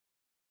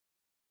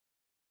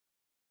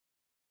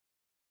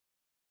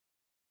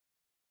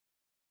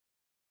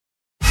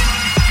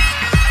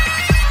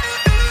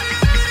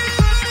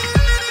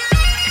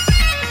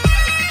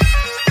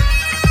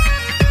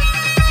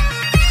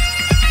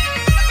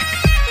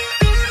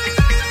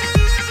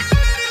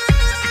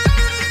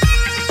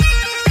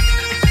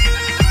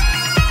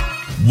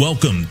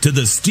Welcome to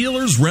the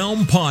Steelers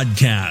Realm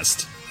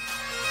Podcast.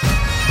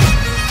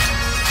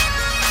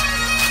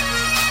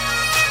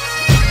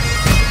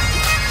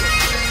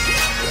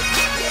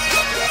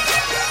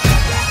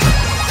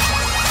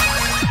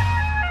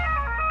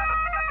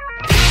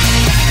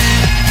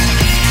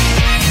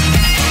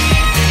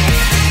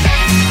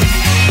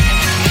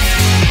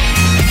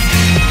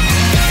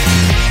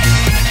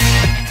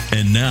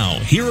 And now,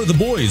 here are the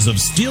boys of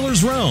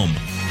Steelers Realm.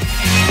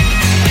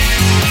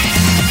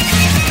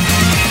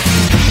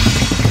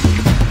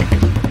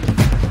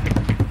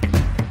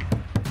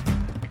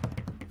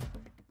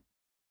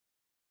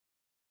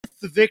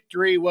 The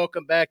victory.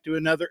 Welcome back to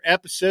another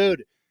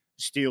episode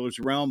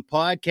Steelers Realm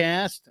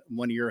Podcast. I'm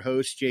one of your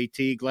hosts,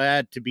 JT.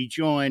 Glad to be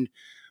joined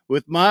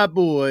with my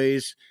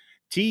boys,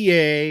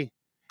 TA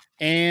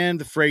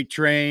and the Freight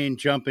Train,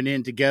 jumping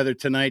in together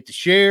tonight to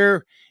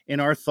share in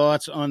our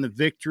thoughts on the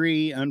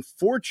victory.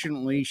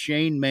 Unfortunately,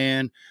 Shane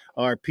Mann,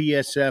 our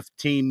PSF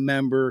team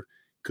member,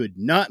 could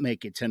not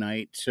make it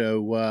tonight,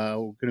 so we're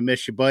going to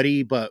miss you,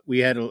 buddy, but we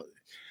had a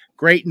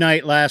great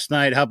night last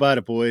night. How about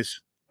it,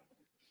 boys?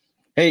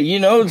 Hey, you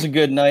know it's a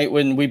good night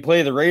when we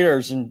play the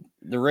Raiders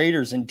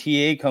and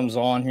TA comes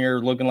on here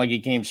looking like he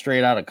came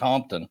straight out of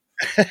Compton.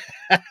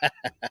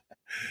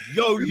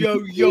 Yo,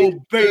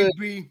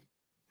 baby.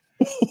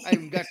 I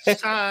even got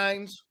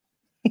signs.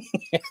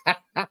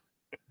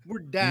 We're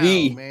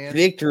down, man.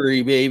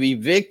 Victory, baby.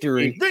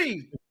 Victory.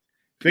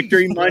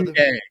 Victory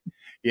Monday.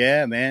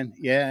 Yeah, man.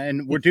 Yeah,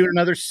 and we're doing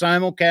another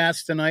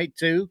simulcast tonight,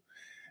 too.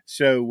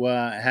 So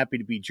happy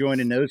to be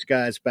joining those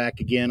guys back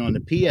again on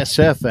the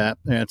PSF app.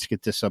 Let's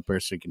get this up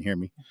there so you can hear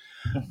me.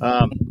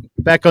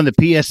 Back on the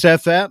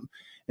PSF app.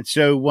 And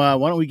so why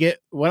don't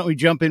we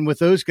jump in with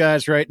those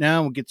guys right now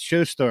and we'll get the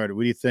show started.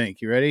 What do you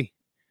think? You ready?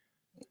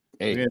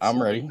 Hey,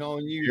 I'm ready.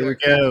 Here we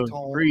go.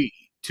 3,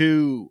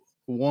 2,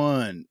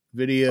 1.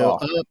 Video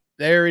up.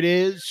 There it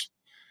is.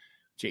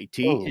 JT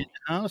in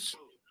the house.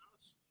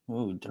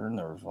 Oh, turn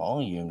their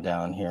volume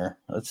down here.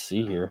 Let's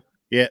see here.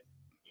 Yeah.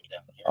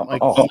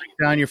 Mic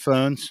down your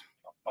phones.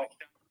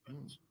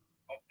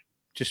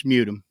 Just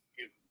mute them.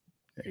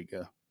 There you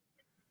go.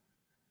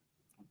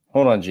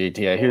 Hold on,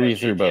 JT. I hear you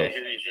through both.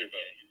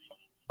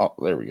 Oh,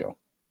 there we go.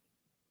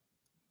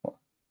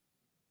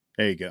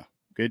 There you go.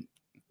 Good.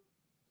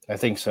 I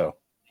think so.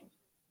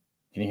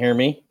 Can you hear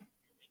me?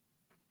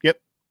 Yep.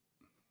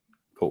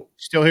 Cool.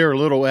 Still hear a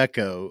little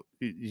echo.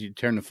 You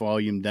turn the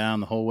volume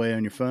down the whole way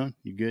on your phone?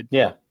 You good?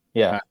 Yeah.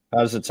 How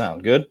does it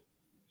sound? Good?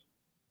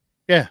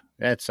 Yeah,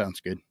 that sounds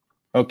good.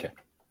 Okay.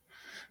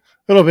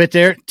 A little bit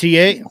there.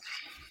 TA,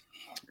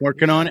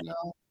 working on it.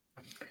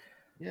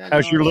 Yeah,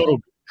 how's your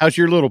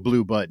little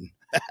blue button?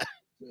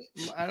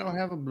 I don't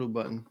have a blue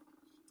button.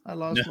 I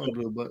lost my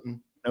blue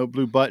button. No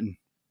blue button.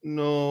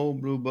 No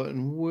blue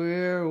button.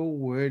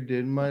 Where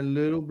did my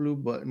little blue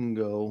button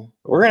go?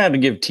 We're going to have to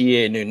give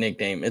TA a new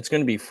nickname. It's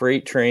going to be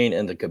Freight Train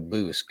and the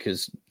Caboose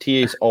because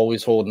TA's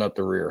always holding up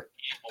the rear.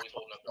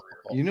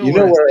 You know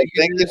what I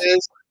think it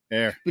is?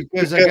 There.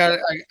 Because I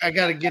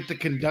got to get the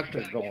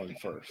conductor going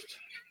first.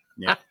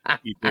 Yeah,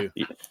 you do.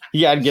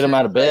 You got to get him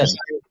out of bed.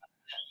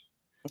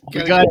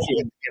 You got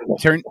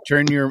to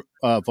turn your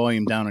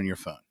volume down on your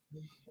phone.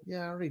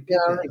 Yeah, I already did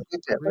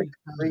that like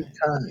 3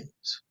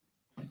 times.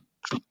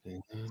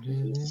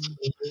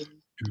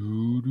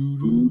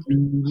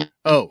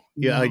 Oh,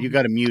 yeah, you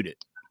got to mute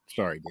it.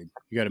 Sorry, dude.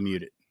 You got to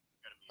mute it.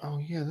 Oh,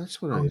 yeah,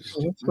 that's what I was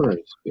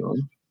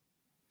doing.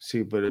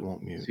 See, but it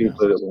won't mute.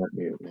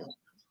 Now.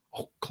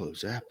 Oh,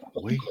 close app.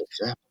 Wait.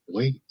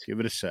 Give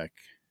it a sec.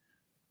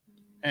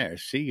 There,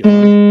 see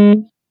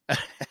you.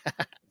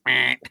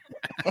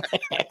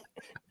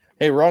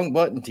 Hey, wrong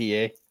button,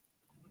 TA.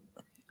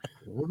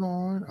 Hold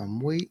on. I'm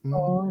waiting.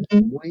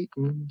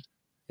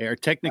 Our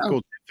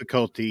technical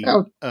difficulty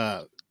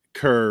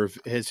curve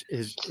is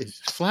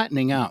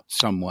flattening out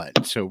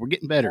somewhat, so we're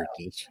getting better at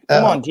this.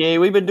 Come on, TA.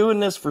 We've been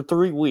doing this for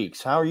 3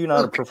 weeks. How are you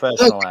not a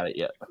professional at it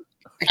yet?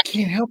 I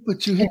can't help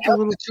but you hit the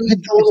little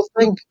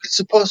thing. It's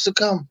supposed to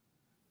come,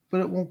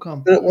 but it won't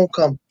come.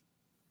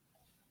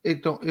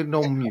 It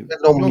don't mute.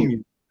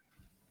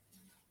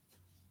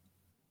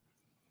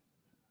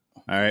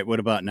 All right,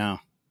 what about now?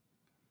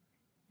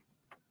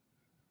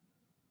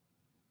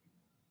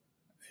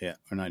 Yeah,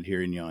 we're not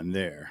hearing you on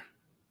there.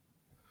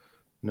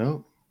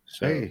 No.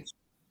 So,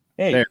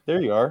 hey,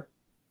 there you are.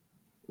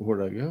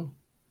 Where'd I go?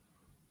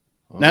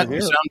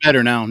 You sound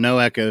better now. No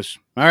echoes.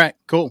 All right,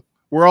 cool.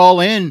 We're all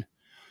in.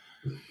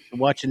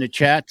 Watching the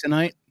chat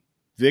tonight.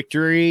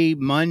 Victory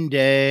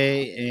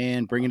Monday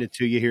and bringing it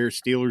to you here,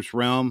 Steelers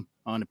Realm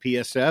on the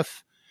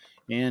PSF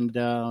and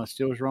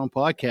Steelers Realm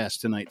podcast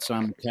tonight,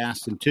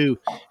 simulcasting too.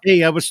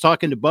 Hey, I was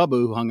talking to Bubba,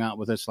 who hung out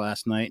with us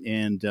last night,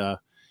 and he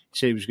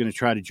said he was going to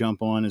try to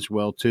jump on as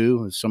well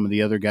too as some of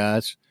the other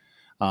guys.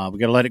 We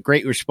got a lot of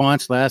great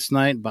response last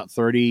night. About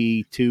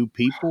 32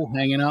 people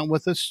hanging out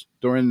with us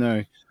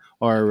during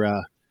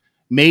our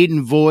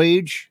maiden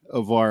voyage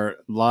of our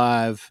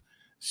live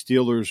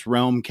Steelers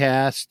Realm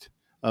cast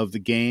of the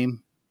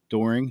game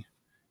during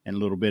and a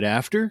little bit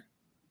after.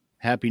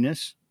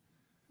 Happiness.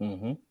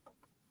 Mm-hmm.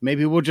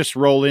 maybe we'll just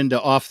roll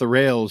into off the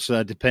rails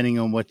depending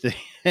on what the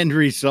end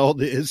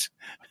result is.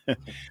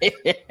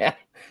 Yeah.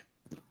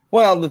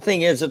 Well, the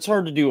thing is, it's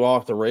hard to do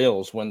off the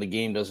rails when the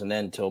game doesn't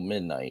end till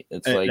midnight.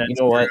 It's like, you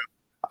know what?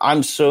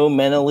 I'm so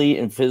mentally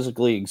and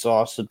physically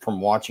exhausted from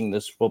watching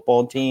this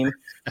football team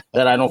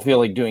that I don't feel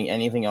like doing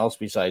anything else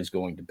besides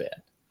going to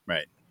bed.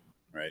 Right.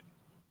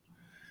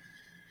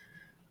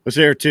 Was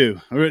there too.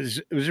 I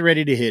was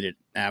ready to hit it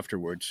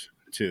afterwards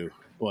too.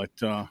 But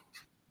a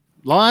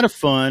lot of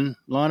fun.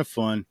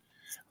 The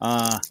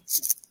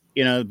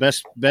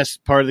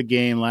best part of the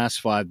game,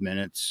 last 5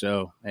 minutes.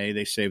 So, hey,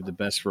 they saved the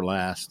best for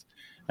last.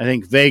 I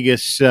think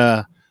Vegas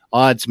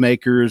odds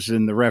makers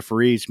and the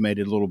referees made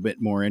it a little bit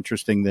more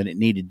interesting than it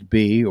needed to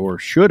be or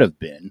should have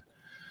been.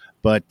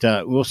 But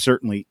we'll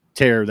certainly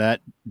tear that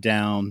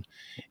down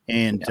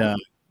and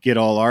get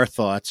all our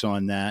thoughts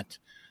on that.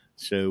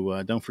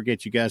 So don't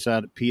forget, you guys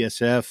out at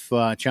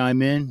PSF,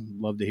 chime in.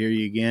 Love to hear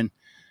you again.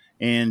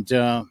 And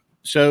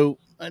so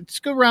let's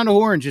go around the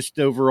horn, just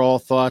overall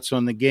thoughts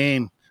on the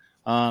game.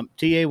 TA,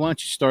 why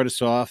don't you start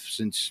us off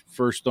since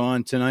first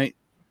on tonight?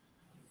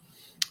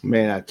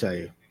 Man, I tell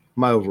you,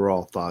 my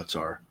overall thoughts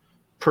are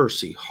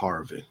Percy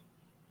Harvin.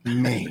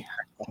 Man,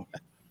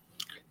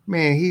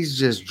 he's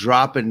just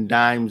dropping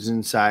dimes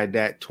inside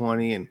that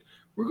 20, and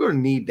we're going to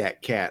need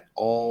that cat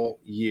all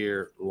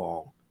year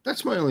long.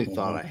 That's my only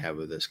thought I have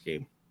of this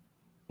game.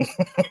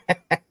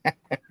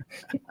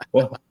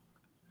 Well,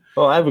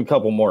 I have a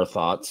couple more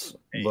thoughts,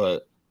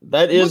 but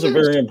that is a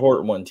very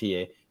important one,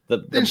 TA.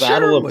 The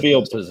battle of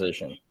field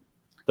position.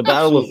 The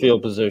battle of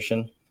field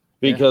position.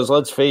 Because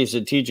let's face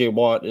it, TJ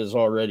Watt is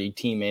already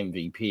team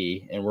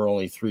MVP, and we're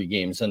only 3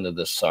 games into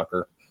this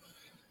sucker.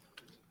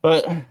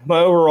 But my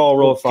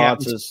overall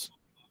thoughts is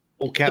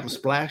old Captain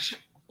Splash.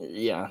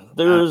 Yeah,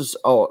 there's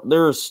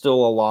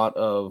still a lot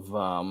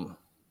of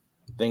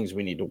things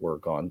we need to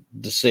work on,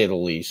 to say the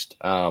least.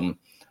 I'm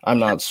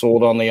not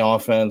sold on the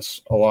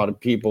offense. A lot of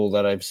people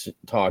that I've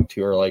talked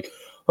to are like,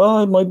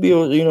 "Oh, it might be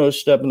a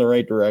step in the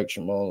right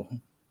direction." Well,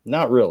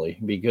 not really,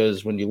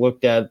 because when you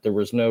looked at it, there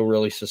was no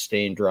really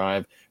sustained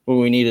drive. When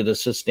we needed a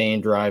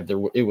sustained drive,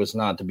 it was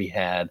not to be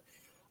had.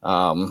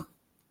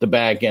 The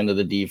back end of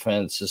the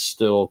defense is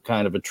still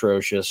kind of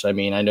atrocious. I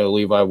mean, I know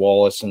Levi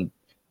Wallace and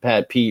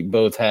Pat Pete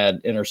both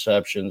had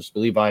interceptions.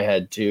 Levi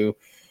had 2,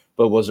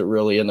 but was it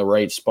really in the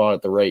right spot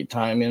at the right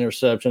time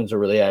interceptions, or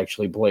were they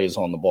actually plays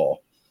on the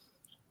ball?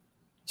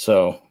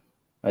 So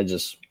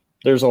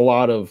there's a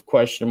lot of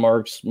question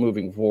marks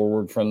moving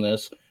forward from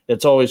this.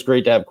 It's always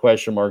great to have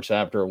question marks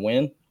after a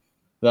win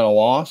than a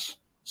loss.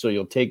 So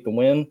you'll take the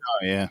win.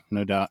 Oh, yeah,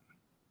 no doubt.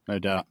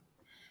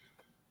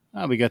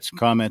 We got some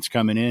comments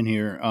coming in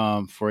here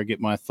before I get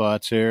my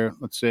thoughts here.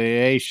 Let's say,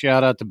 hey,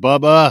 shout out to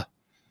Bubba.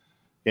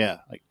 Yeah,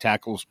 like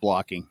tackles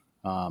blocking.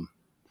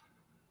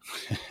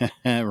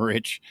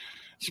 Rich,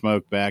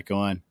 smoke back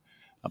on.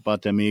 How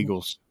about them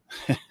Eagles?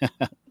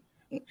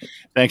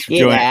 Thanks for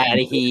joining. Get out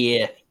of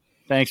here.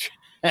 Thanks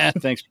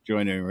for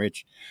joining,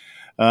 Rich.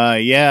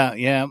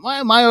 Yeah.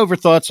 My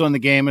overthoughts on the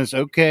game is,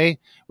 okay,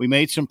 we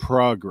made some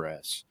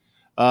progress.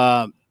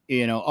 All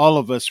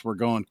of us were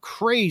going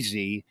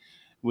crazy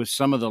with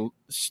some of the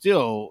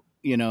still,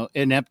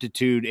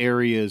 ineptitude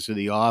areas of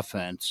the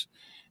offense.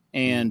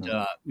 And,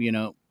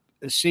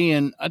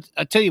 seeing,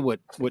 I tell you what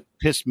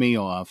pissed me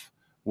off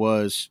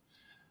was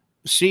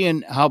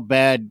seeing how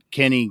bad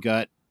Kenny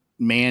got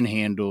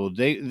manhandled.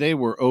 They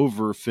were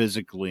over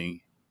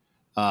physically,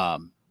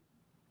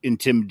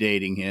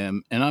 intimidating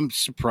him. And I'm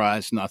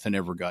surprised nothing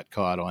ever got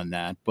caught on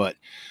that, but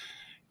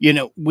we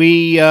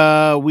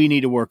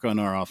need to work on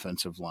our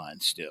offensive line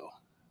still.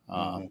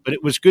 But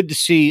it was good to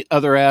see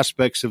other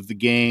aspects of the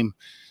game.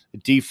 The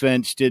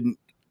defense didn't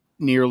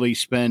nearly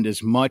spend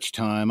as much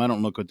time. I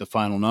don't look what the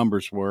final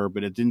numbers were,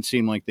 but it didn't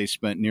seem like they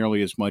spent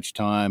nearly as much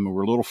time. We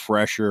were a little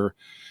fresher,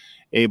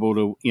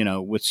 able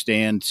to,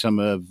 withstand some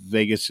of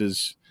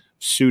Vegas's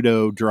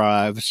pseudo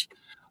drives.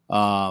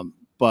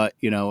 But,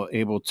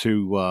 able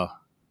to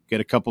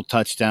get a couple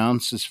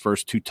touchdowns, his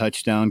first 2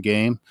 touchdown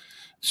game.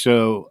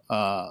 So,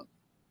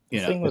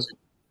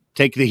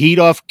 take the heat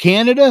off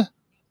Canada.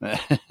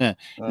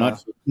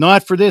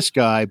 Not for this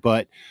guy,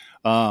 but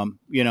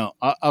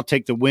I'll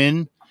take the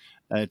win.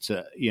 It's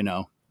the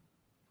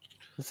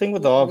thing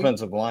with the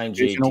offensive line,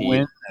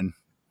 JT.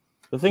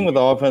 The thing with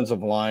the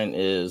offensive line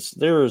is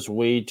there is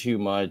way too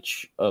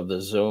much of the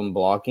zone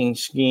blocking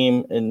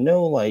scheme and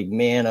no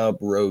man up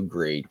road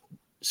grade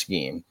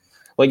scheme.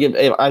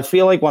 If I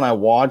feel like when I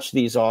watch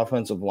these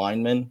offensive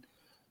linemen,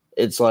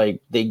 it's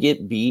like they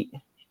get beat.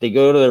 They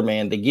go to their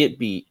man, they get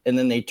beat, and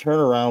then they turn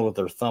around with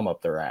their thumb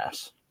up their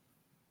ass.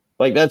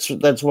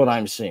 That's what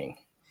I'm seeing.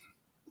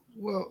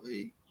 Well,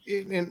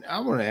 and I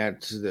want to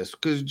add to this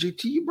because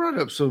JT, you brought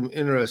up some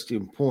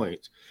interesting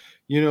points.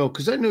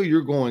 Because I know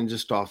you're going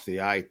just off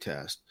the eye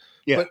test.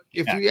 Yeah. But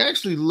if we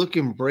actually look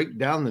and break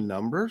down the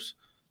numbers,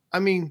 I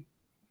mean,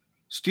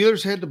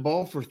 Steelers had the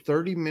ball for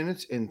 30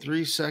 minutes and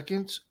 3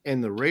 seconds,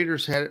 and the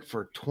Raiders had it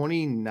for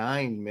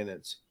 29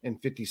 minutes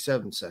and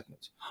 57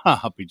 seconds.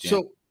 I'll be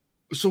damned.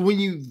 So when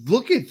you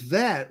look at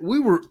that, we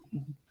were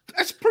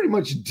that's pretty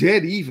much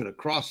dead even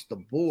across the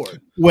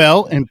board.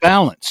 Well, and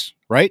balance,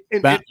 right?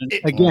 And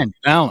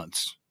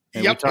balance.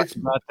 And yep, we talked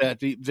about that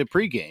the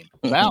pregame.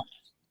 Balance.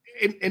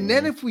 And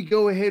then if we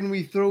go ahead and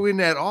we throw in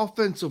that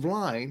offensive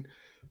line,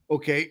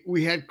 okay,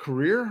 we had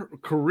career,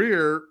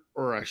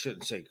 or I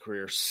shouldn't say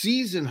career,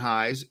 season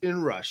highs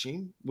in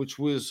rushing, which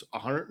was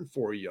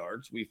 104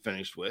 yards we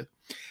finished with.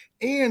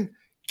 And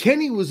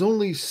Kenny was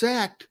only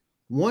sacked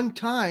one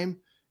time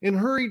and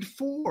hurried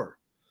 4.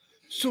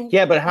 So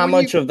yeah, but how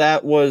much of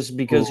that was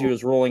because he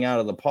was rolling out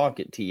of the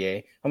pocket,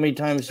 TA? How many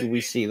times did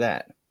we see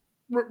that?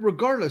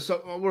 Regardless,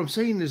 what I'm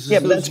saying is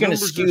but that's going to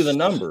skew the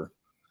number.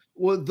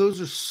 Well,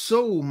 those are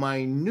so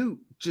minute,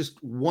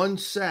 just 1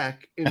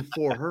 sack and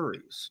 4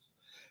 hurries,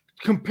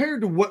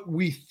 compared to what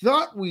we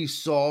thought we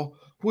saw,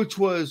 which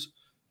was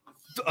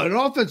an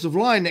offensive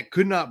line that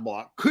could not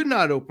block, could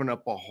not open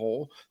up a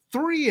hole,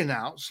 3 and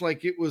outs,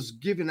 like it was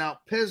giving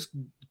out Pez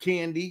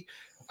candy.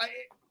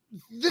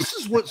 This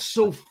is what's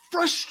so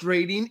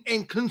frustrating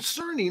and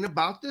concerning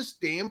about this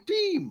damn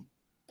team.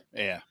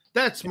 Yeah.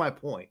 That's my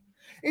point.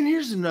 And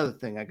here's another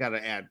thing I got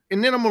to add.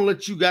 And then I'm going to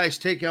let you guys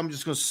take it. I'm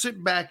just going to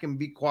sit back and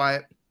be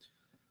quiet.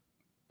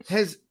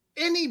 Can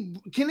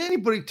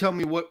anybody tell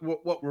me what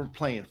we're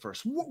playing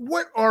first?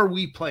 What are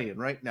we playing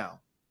right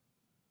now?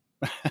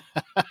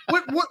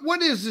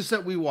 What is this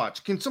that we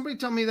watch? Can somebody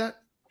tell me that?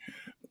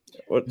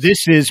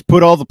 This is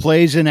put all the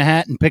plays in a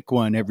hat and pick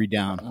one every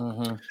down.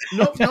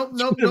 No.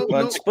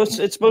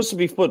 It's supposed to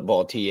be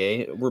football,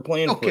 TA. We're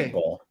playing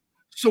football.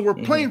 So we're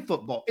playing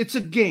football. It's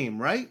a game,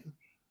 right?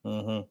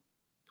 Mm-hmm.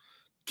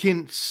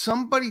 Can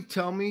somebody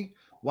tell me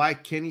why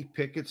Kenny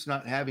Pickett's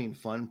not having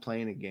fun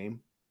playing a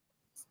game?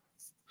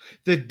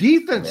 The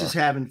defense is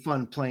having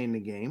fun playing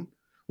the game,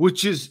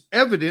 which is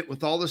evident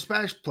with all the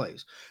splash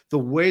plays. The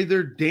way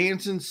they're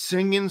dancing,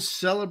 singing,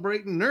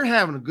 celebrating, they're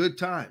having a good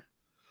time.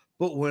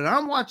 But when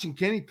I'm watching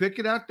Kenny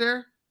Pickett out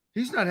there,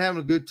 he's not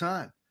having a good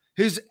time.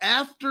 His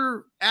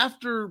after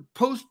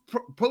post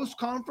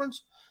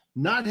conference,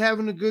 not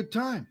having a good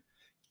time.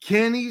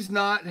 Kenny's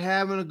not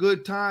having a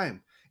good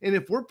time. And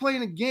if we're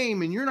playing a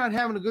game and you're not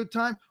having a good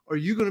time, are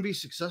you going to be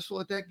successful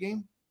at that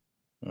game?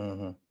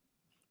 Mm-hmm.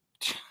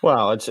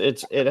 Well,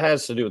 it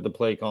has to do with the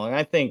play calling.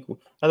 I think what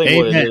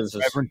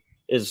it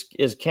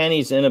is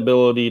Kenny's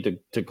inability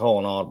to call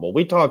an audible.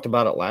 We talked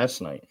about it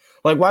last night.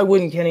 Like, why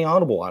wouldn't Kenny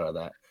audible out of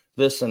that?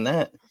 This and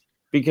that,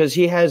 because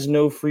he has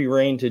no free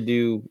reign to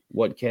do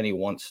what Kenny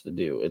wants to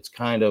do. It's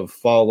kind of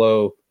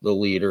follow the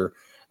leader.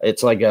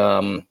 It's like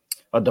a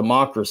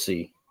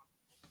democracy.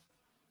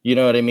 You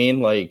know what I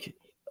mean? Like,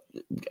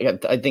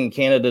 I think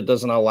Canada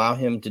doesn't allow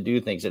him to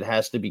do things. It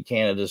has to be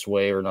Canada's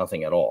way or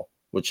nothing at all,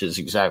 which is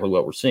exactly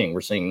what we're seeing.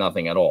 We're seeing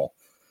nothing at all.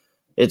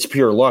 It's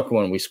pure luck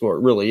when we score.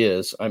 It really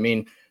is. I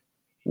mean,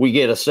 we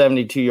get a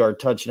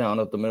 72-yard touchdown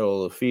up the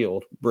middle of the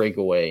field,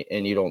 breakaway,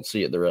 and you don't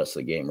see it the rest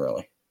of the game,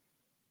 really.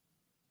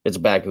 It's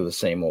back to the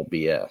same old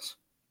BS.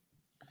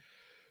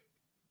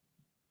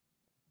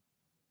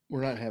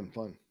 We're not having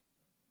fun.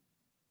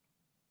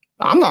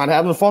 I'm not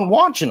having fun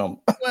watching them.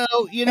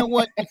 Well, you know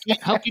what?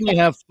 How can you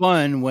have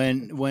fun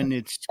when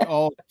it's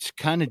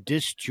kind of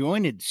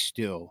disjointed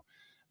still?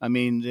 I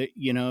mean,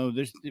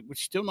 we're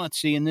still not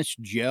seeing this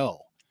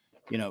gel.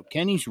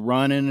 Kenny's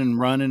running and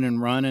running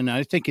and running.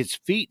 I think his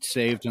feet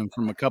saved him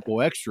from a couple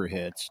extra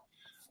hits.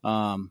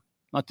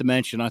 Not to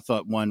mention, I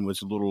thought one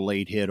was a little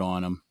late hit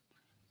on him.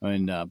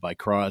 And by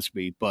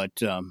Crosby, but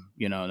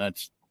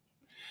that's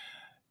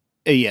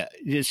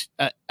just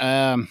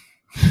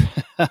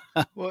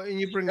well, and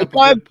you bring up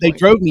they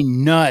drove me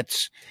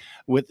nuts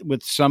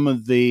with some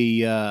of the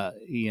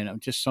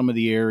just some of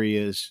the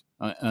areas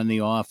on the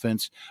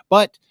offense,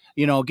 but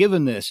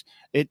given this,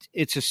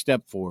 it's a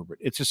step forward.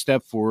 It's a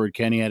step forward.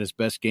 Kenny had his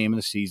best game of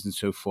the season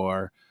so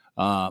far.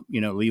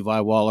 Levi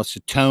Wallace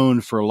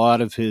atoned for a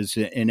lot of his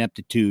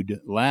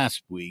ineptitude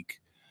last week.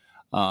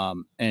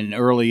 And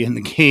early in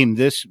the game,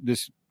 this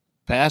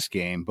past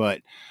game,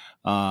 but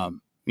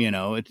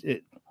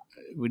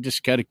we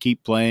just got to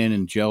keep playing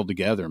and gel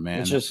together, man.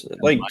 It's just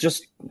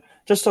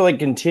to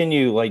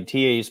continue like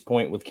TA's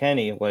point with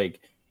Kenny.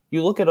 Like,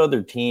 you look at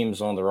other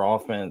teams on their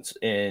offense,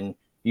 and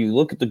you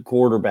look at the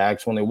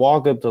quarterbacks when they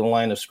walk up to the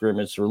line of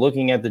scrimmage. They're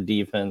looking at the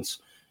defense,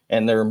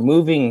 and they're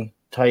moving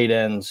tight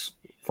ends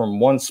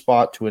from one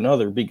spot to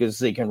another because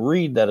they can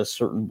read that a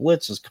certain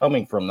blitz is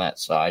coming from that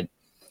side.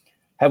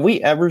 Have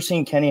we ever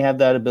seen Kenny have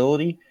that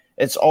ability?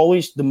 It's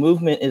always the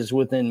movement is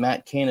within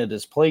Matt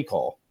Canada's play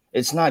call.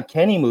 It's not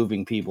Kenny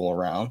moving people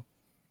around.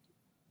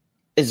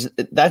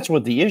 That's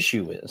what the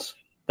issue is.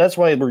 That's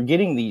why we're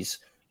getting these,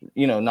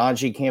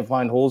 Najee can't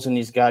find holes, and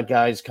he's got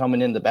guys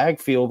coming in the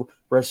backfield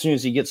as soon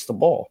as he gets the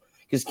ball.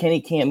 Because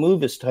Kenny can't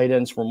move his tight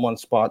ends from one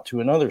spot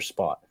to another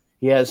spot.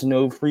 He has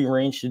no free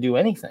range to do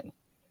anything.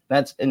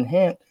 That's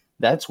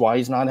why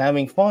he's not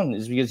having fun,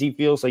 is because he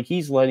feels like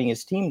he's letting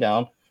his team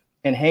down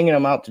and hanging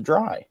them out to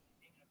dry.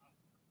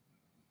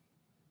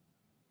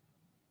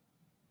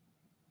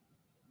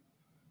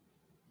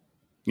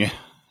 Yeah.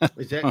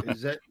 Is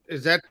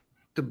that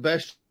the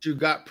best you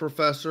got,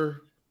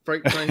 Professor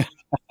Frank?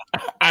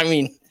 I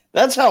mean,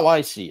 that's how I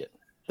see it.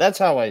 That's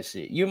how I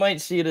see it. You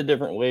might see it a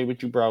different way,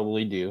 which you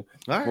probably do,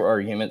 right, for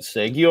argument's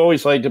sake. You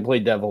always like to play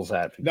devil's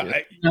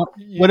advocate.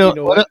 You know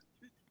what?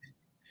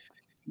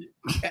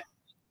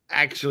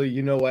 Actually,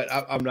 you know what?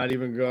 I'm not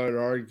even going to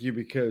argue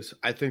because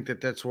I think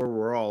that's where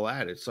we're all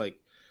at. It's like,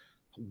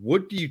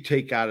 what do you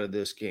take out of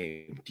this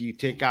game? Do you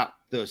take out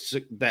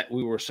that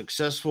we were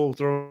successful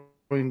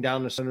throwing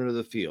down the center of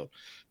the field?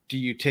 Do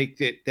you take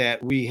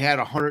that we had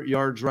 100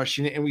 yards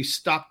rushing it and we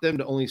stopped them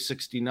to only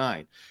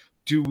 69?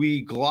 Do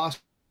we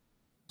gloss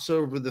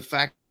over the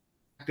fact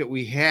that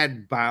we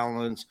had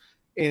balance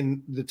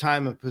and the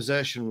time of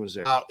possession was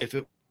there? If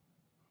it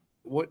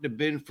wouldn't have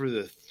been for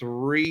the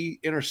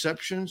 3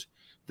 interceptions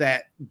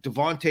that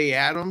Devontae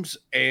Adams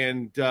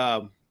and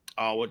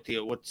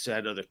what's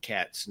that other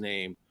cat's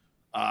name?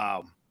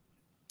 The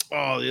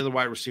other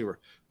wide receiver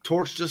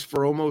torched us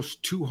for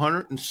almost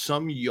 200 and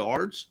some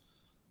yards.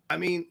 I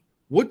mean,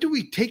 what do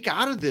we take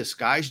out of this,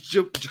 guys?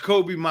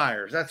 Jacoby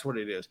Myers, that's what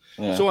it is.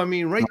 Yeah. So, I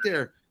mean, right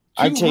there,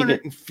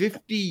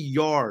 250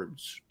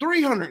 yards,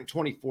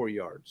 324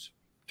 yards,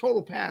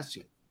 total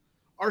passing.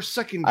 Our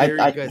secondary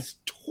gets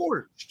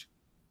torched.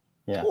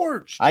 Yeah.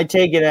 Torched. I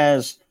take it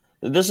as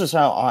 – this is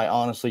how I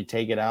honestly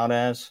take it out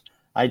as.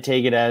 I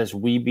take it as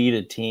we beat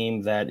a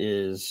team that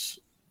is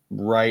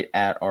right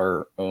at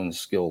our own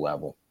skill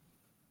level.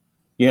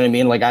 You know what I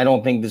mean? Like, I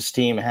don't think this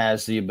team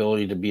has the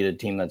ability to beat a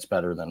team that's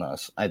better than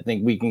us. I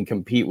think we can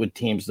compete with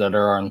teams that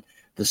are on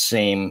the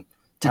same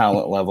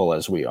talent level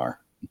as we are.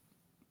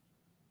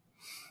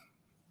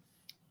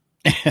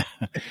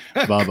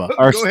 Bubba.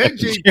 Go ahead,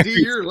 JT.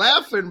 You're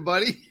laughing,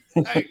 buddy.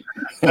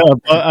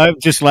 I'm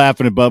just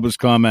laughing at Bubba's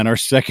comment. Our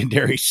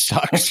secondary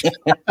sucks.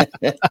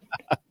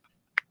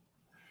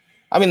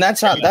 I mean,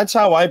 that's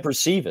how I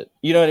perceive it.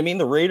 You know what I mean?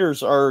 The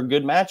Raiders are a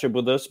good matchup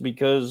with us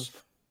because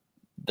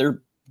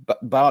they're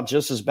about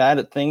just as bad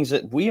at things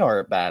that we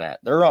are bad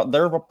at.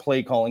 Their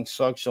play calling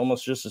sucks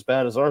almost just as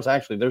bad as ours.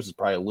 Actually, theirs is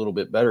probably a little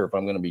bit better if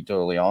I'm going to be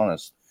totally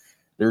honest.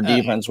 Their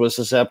defense was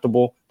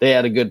susceptible. They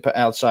had a good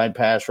outside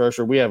pass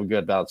rusher. We have a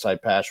good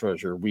outside pass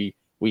rusher. We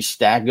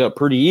stack up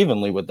pretty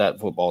evenly with that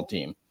football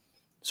team.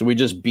 So we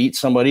just beat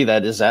somebody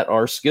that is at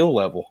our skill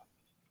level.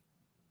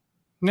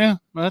 Yeah,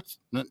 that's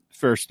a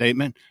fair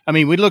statement. I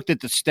mean, we looked at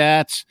the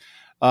stats,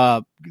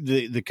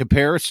 the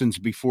comparisons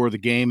before the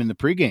game and the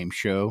pregame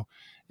show,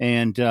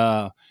 and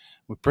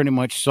we pretty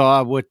much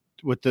saw what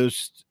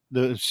those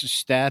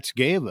stats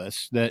gave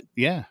us. That,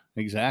 yeah,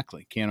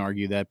 exactly. Can't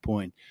argue that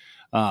point.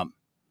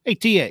 Hey,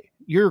 TA,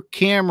 your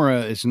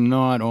camera is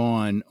not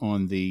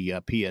on the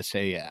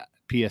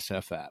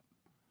PSF app.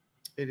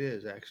 It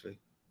is, actually.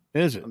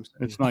 Is it?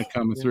 It's not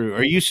coming through.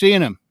 Are you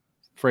seeing him,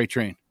 Freight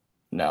Train?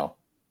 No,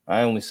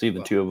 I only see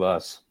the two of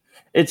us.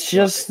 It's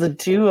just the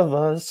two of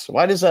us.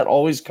 Why does that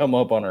always come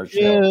up on our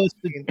show? Just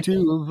the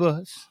two of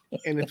us.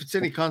 And if it's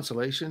any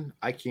consolation,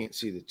 I can't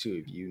see the two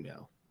of you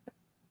now.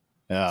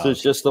 So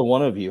it's just the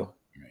one of you.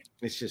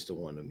 It's just the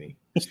one of me.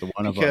 It's the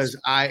one of us. Because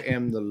I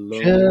am the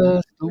lone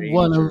just the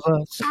one of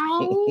us.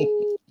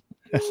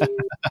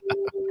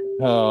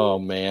 Oh,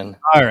 man.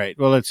 All right.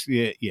 Well, let's,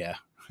 yeah.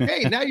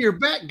 Hey, now you're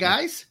back,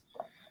 guys.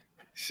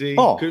 See,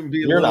 couldn't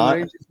be a you're not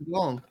Ranger for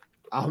long.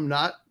 I'm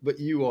not, but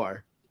you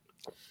are.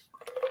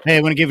 Hey,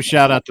 I want to give a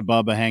shout out to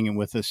Bubba hanging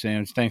with us,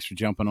 and thanks for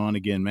jumping on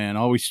again, man.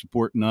 Always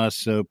supporting us,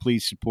 so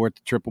please support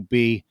the Triple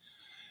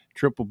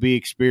B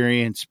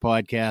Experience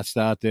podcast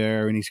out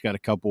there, and he's got a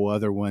couple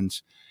other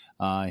ones.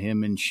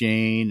 Him and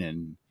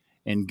Shane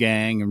and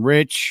gang and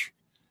Rich,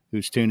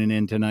 who's tuning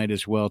in tonight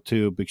as well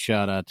too. Big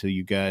shout out to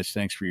you guys.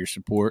 Thanks for your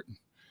support,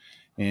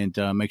 and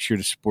make sure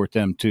to support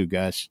them too,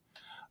 guys.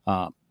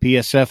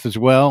 PSF as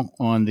well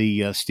on the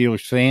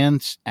Steelers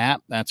Fans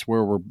app. That's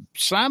where we're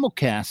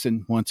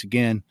simulcasting once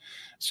again.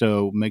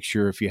 So make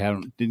sure if you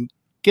didn't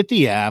get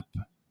the app,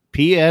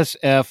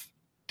 psf.app,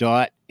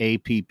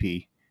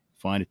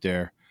 find it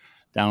there,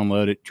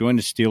 download it, join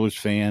the Steelers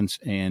Fans,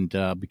 and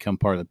become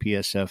part of the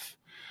PSF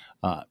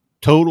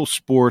Total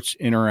Sports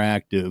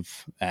Interactive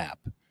app.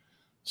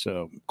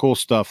 So cool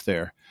stuff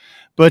there.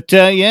 But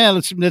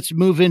let's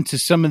move into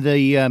some of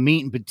the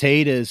meat and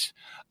potatoes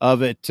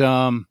of it.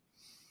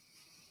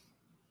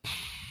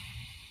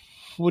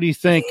 What do you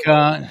think?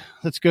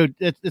 Let's go.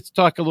 Let's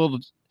talk a little.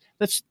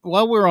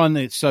 While we're on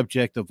the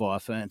subject of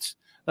offense,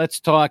 let's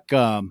talk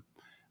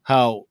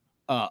how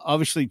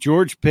obviously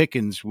George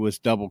Pickens was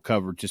double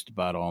covered just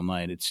about all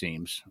night. It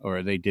seems,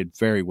 or they did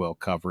very well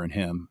covering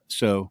him.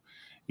 So,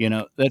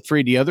 that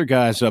freed the other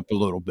guys up a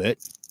little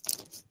bit.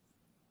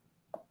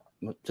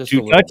 Just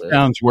 2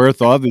 touchdowns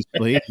worth,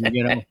 obviously.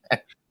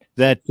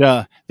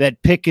 That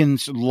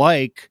Pickens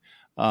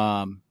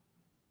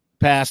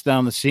pass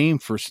down the seam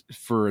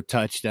for a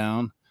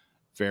touchdown,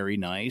 very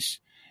nice.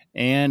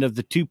 And of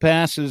the 2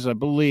 passes, I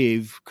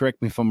believe,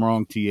 correct me if I'm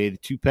wrong, TA, the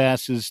 2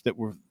 passes that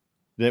were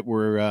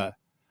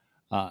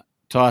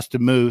tossed to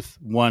Muth,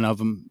 one of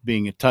them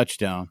being a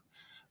touchdown,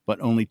 but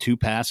only 2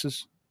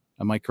 passes.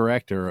 Am I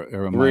correct,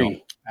 or am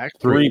 3? I?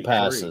 3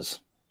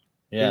 passes.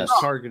 Yes.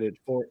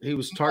 He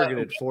was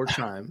targeted 4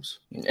 times.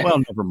 Well,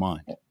 never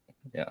mind.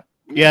 Yeah,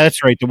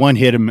 that's right. The one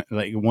hit him,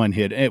 like one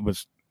hit. It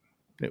was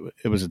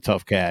it was a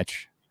tough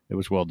catch. It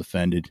was well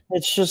defended.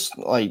 It's just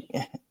like,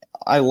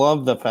 I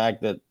love the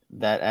fact that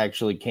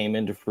actually came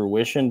into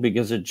fruition,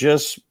 because it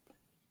just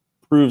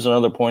proves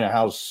another point of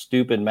how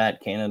stupid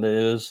Matt Canada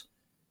is,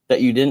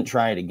 that you didn't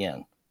try it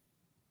again.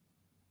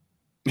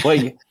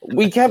 Like,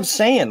 we kept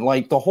saying,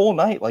 like, the whole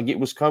night, like, it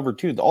was covered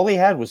too. All they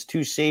had was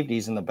 2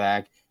 safeties in the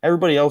back.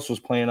 Everybody else was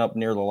playing up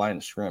near the line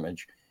of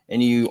scrimmage,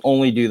 and you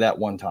only do that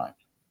one time.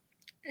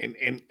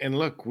 And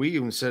look, we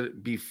even said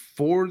it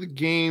before the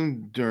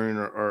game, during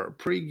our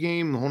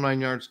pregame, the whole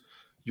 9 yards.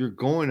 You're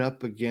going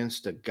up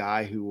against a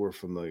guy who we're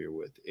familiar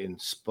with in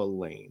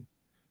Spillane.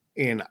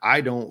 And I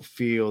don't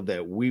feel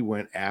that we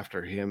went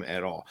after him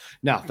at all.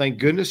 Now, thank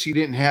goodness he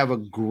didn't have a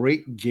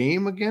great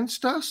game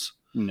against us.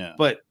 No.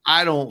 But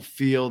I don't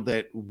feel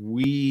that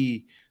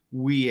we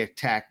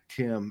attacked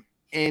him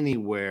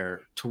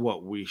anywhere to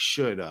what we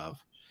should have.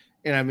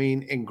 And I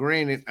mean, and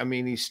granted, I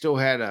mean, he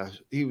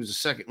was a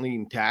second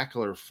leading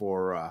tackler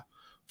for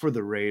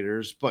the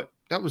Raiders, but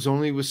that was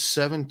only with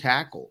 7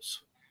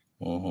 tackles.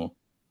 Mm-hmm.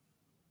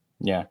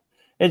 Yeah.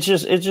 It's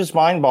just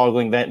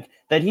mind-boggling that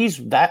he's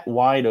that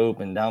wide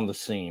open down the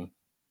seam,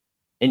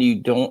 and you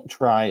don't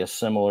try a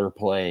similar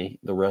play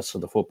the rest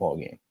of the football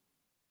game.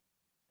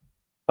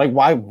 Like,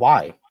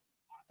 why?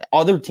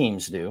 Other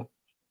teams do.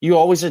 You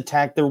always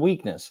attack their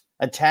weakness.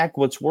 Attack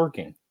what's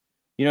working.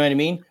 You know what I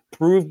mean?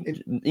 Prove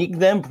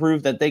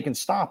that they can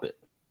stop it.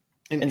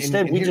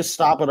 Instead, we just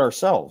stop it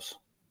ourselves.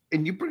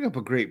 And you bring up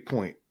a great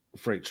point,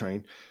 Freight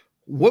Train.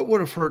 What would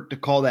have hurt to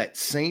call that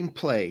same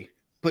play,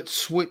 but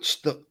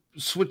switch the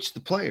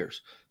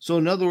players? So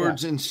in other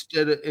words,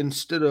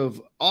 instead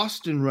of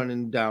Austin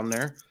running down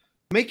there,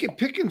 make it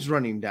Pickens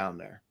running down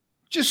there.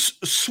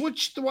 Just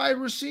switch the wide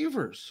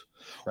receivers.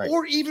 Right.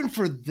 Or even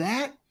for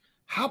that,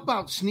 how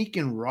about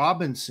sneaking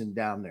Robinson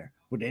down there?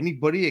 Would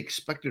anybody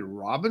expected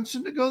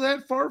Robinson to go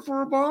that far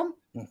for a bomb?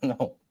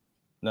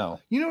 No.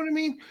 You know what I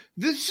mean?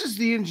 This is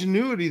the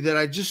ingenuity that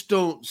I just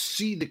don't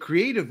see, the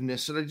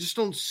creativeness that I just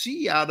don't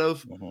see out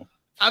of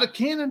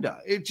Canada.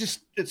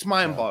 It's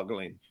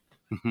mind-boggling.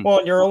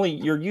 Well,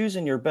 you're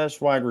using your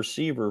best wide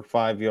receiver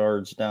 5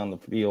 yards down the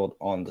field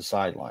on the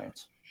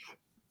sidelines.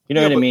 You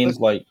know what I mean?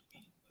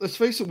 Let's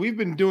face it, we've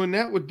been doing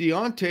that with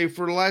Deontay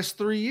for the last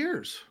 3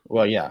 years.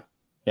 Well, yeah.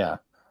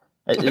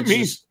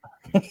 Just,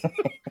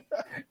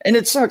 and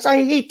it sucks.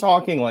 I hate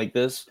talking like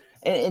this.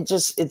 And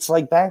it's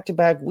like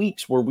back-to-back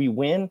weeks where we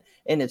win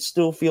and it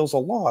still feels a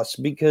loss,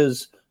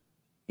 because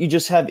you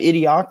just have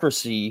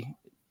idiocracy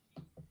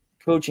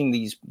coaching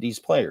these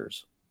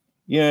players.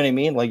 You know what I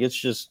mean? Like, it's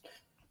just,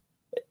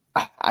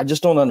 I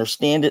just don't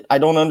understand it. I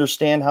don't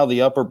understand how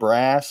the upper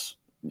brass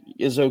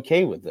is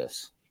okay with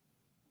this.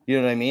 You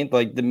know what I mean?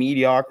 Like, the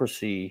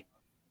mediocrity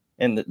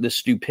and the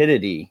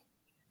stupidity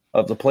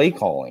of the play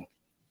calling.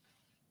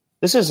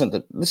 This isn't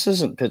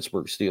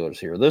Pittsburgh Steelers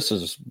here. This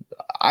is,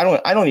 I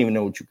don't even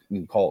know what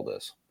you call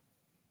this.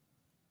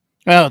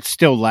 Well, it's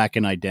still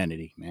lacking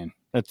identity, man.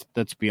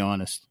 Let's be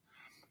honest.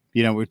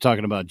 You know, we're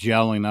talking about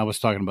gelling. I was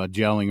talking about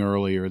gelling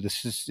earlier.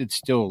 It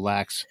still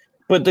lacks.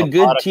 But the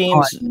good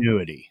teams,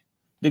 continuity.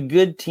 The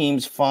good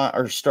teams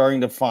are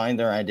starting to find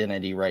their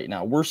identity right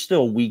now. We're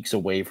still weeks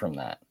away from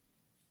that.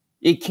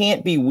 It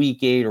can't be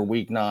week 8 or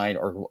week 9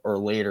 or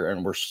later,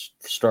 and we're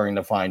starting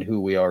to find who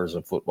we are as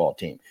a football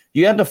team.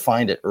 You have to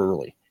find it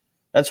early.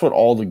 That's what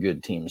all the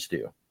good teams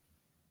do.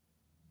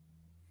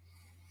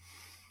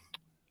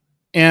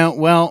 Yeah,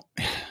 well,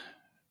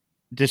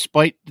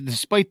 despite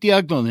the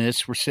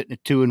ugliness, we're sitting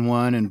at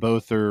 2-1, and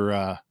both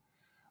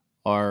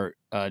are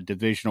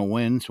divisional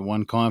wins,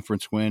 one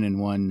conference win and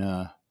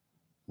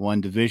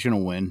one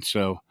divisional win.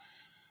 So,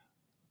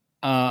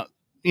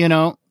 you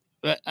know,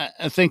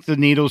 I think the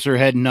needles are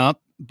heading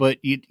up, but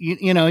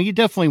you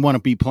definitely want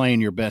to be playing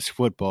your best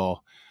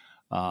football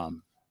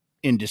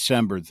in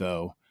December,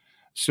 though.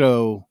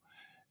 So,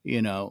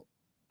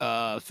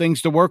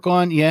 things to work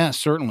on. Yeah,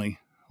 certainly.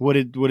 What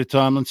did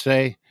Tomlin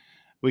say?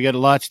 We got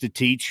lots to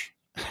teach.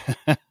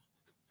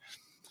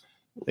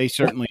 They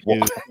certainly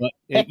do.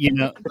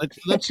 But,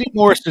 let's see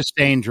more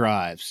sustained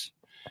drives,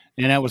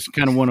 and that was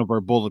kind of one of our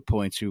bullet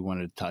points we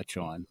wanted to touch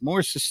on.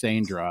 More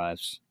sustained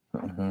drives.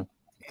 Mm-hmm.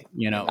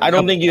 I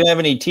don't think you have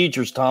any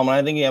teachers, Tom.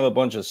 I think you have a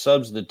bunch of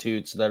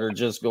substitutes that are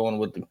just going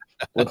with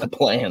the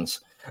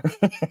plans.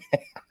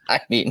 I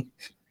mean,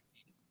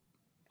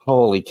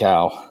 holy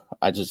cow!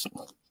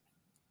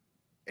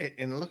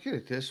 And look at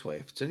it this way: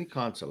 if it's any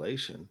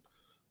consolation,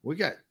 we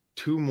got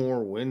 2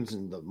 more wins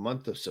in the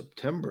month of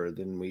September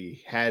than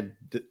we had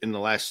in the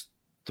last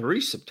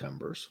 3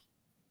 Septembers.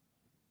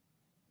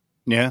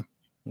 Yeah.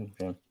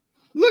 Okay.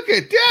 Look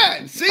at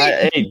that.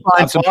 See?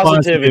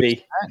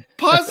 Positivity.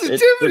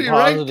 Positivity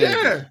right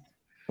there.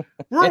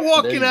 We're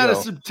walking out of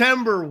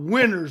September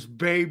winners,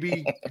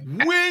 baby.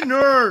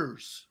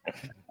 Winners.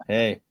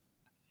 Hey.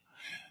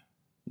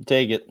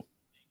 Take it.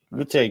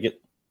 We'll take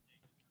it.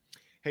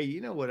 Hey,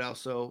 you know what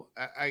else, though?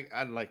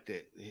 I'd like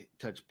to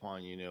touch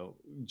upon,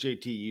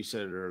 JT, you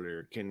said it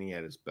earlier, Kenny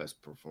had his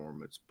best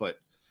performance, but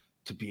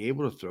to be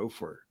able to throw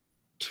for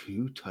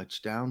 2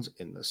 touchdowns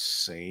in the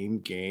same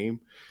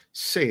game.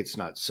 Say it's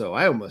not so.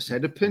 I almost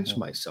had to pinch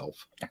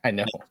myself. I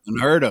know.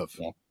 Unheard of.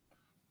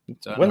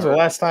 Yeah. When's the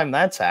last time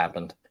that's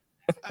happened?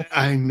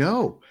 I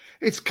know.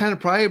 It's kind of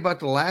probably about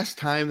the last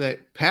time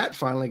that Pat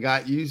finally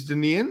got used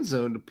in the end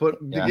zone to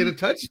get a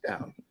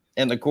touchdown.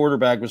 And the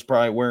quarterback was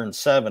probably wearing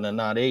 7 and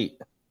not 8.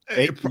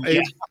 It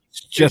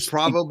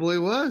probably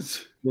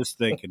was. Just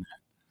thinking.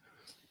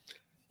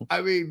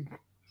 I mean,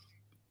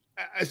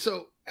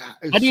 so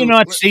how do you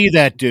not see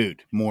that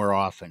dude more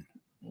often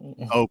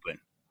open?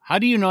 How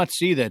do you not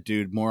see that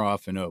dude more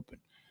often open?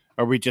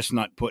 Are we just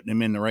not putting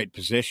him in the right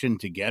position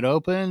to get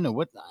open, or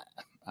what?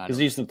 Because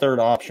he's the third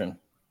option.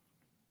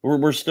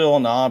 We're still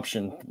on the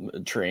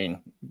option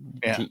train.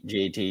 Yeah.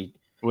 JT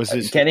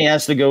was Kenny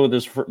has to go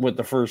with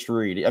the first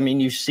read. I mean,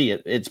 you see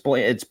it. It's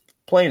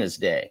plain as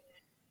day.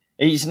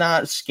 He's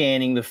not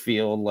scanning the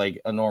field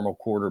like a normal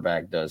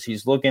quarterback does.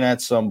 He's looking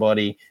at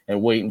somebody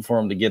and waiting for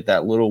him to get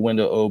that little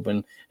window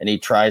open, and he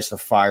tries to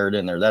fire it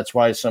in there. That's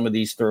why some of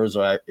these throws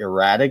are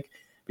erratic,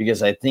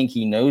 because I think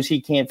he knows he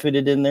can't fit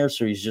it in there,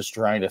 so he's just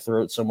trying to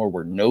throw it somewhere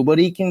where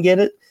nobody can get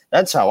it.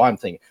 That's how I'm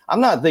thinking.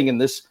 I'm not thinking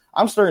this.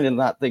 I'm starting to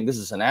not think this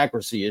is an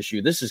accuracy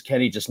issue. This is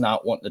Kenny just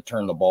not wanting to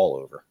turn the ball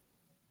over.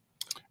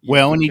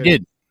 Well, and he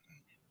did.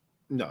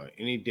 No,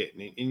 and he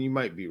didn't. And you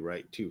might be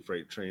right, too,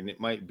 Freight Train. It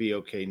might be,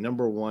 okay,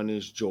 number 1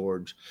 is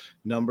George.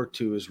 Number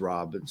 2 is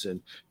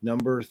Robinson.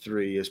 Number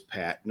 3 is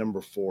Pat. Number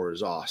 4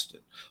 is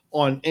Austin.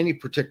 On any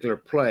particular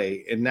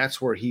play, and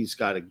that's where he's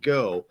got to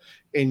go.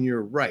 And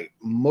you're right.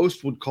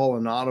 Most would call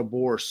an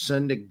audible or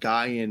send a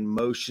guy in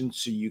motion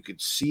so you could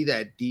see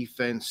that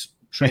defense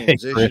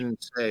transition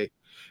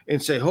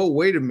and say, oh,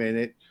 wait a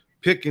minute.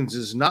 Pickens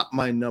is not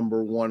my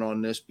number 1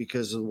 on this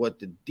because of what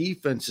the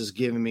defense is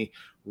giving me.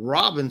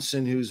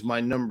 Robinson, who's my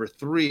number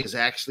 3, is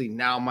actually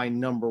now my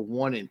number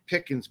 1, and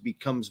Pickens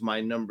becomes my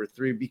number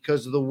 3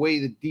 because of the way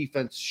the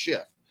defense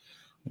shift.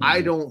 Mm-hmm.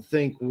 I don't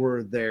think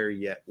we're there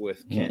yet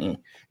with Kenny.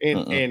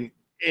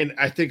 And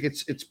I think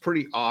it's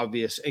pretty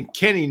obvious, and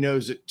Kenny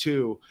knows it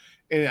too.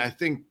 And I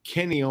think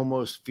Kenny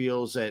almost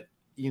feels that,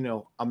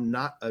 I'm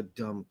not a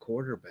dumb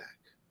quarterback.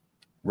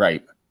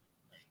 Right.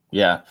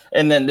 Yeah.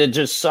 And then it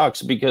just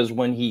sucks because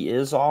when he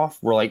is off,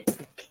 we're like,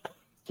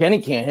 Kenny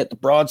can't hit the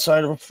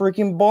broadside of a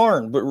freaking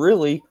barn. But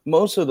really,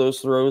 most of those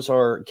throws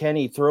are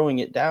Kenny throwing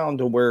it down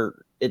to where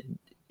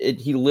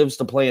he lives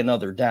to play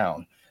another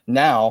down.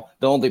 Now,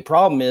 the only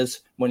problem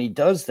is when he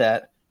does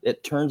that,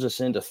 it turns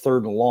us into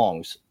 3rd and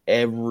longs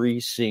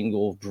every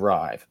single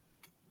drive.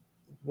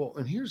 Well,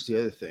 and here's the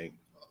other thing.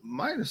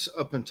 Minus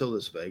up until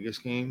this Vegas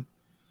game,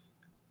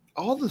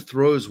 all the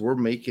throws we're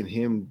making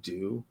him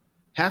do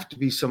have to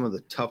be some of the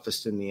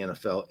toughest in the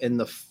NFL and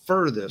the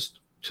furthest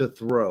to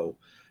throw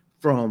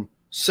from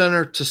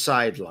center to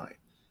sideline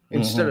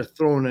instead of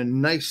throwing a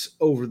nice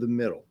over the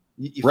middle.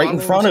 Right in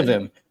front of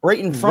him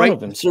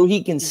so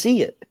he can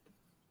see it.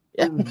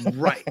 Yeah.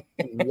 Right.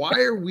 Why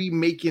are we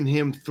making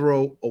him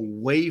throw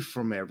away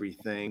from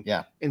everything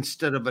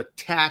instead of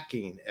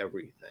attacking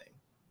everything?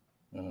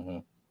 Mm-hmm.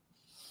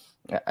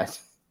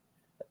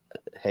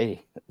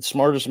 Hey, the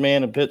smartest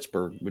man in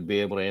Pittsburgh would be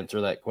able to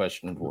answer that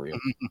question for you.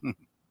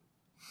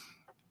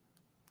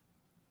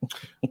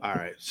 All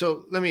right.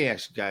 So let me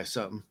ask you guys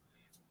something.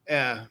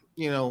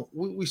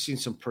 We've seen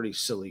some pretty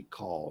silly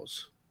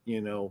calls.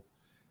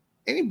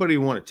 Anybody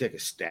want to take a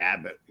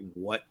stab at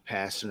what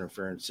pass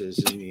interference is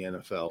in the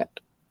NFL?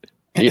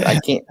 Dude,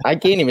 I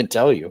can't even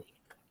tell you.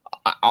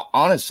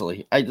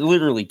 Honestly, I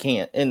literally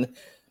can't. And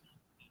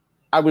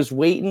I was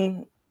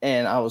waiting,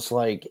 and I was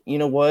like, you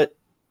know what?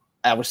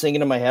 I was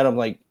thinking in my head, I'm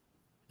like,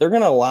 they're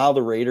going to allow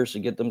the Raiders to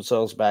get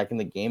themselves back in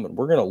the game, and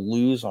we're going to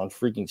lose on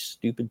freaking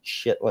stupid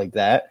shit like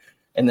that.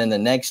 And then the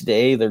next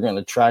day, they're going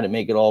to try to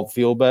make it all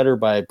feel better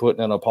by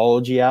putting an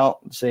apology out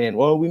and saying,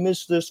 well, we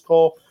missed this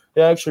call.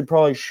 It actually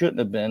probably shouldn't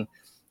have been.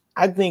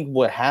 I think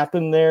what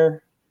happened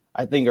there,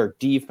 I think our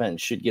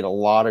defense should get a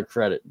lot of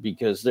credit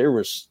because there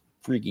was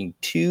freaking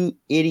 2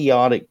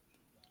 idiotic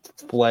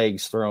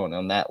flags thrown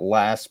on that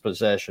last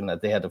possession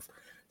that they had to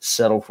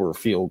settle for a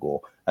field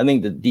goal. I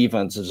think the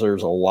defense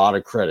deserves a lot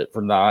of credit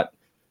for not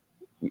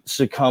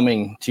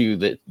succumbing to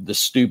the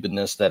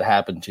stupidness that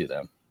happened to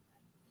them.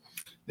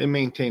 They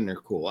maintain their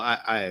cool.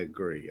 I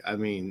agree. I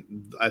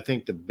mean, I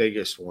think the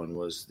biggest one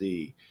was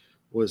the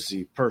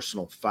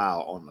personal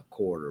foul on the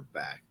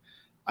quarterback.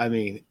 I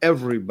mean,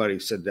 everybody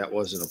said that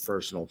wasn't a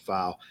personal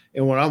foul.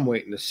 And what I'm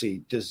waiting to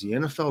see, does the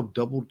NFL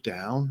double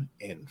down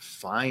and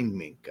fine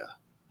Minka?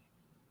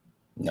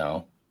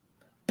 No.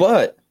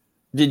 But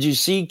did you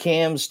see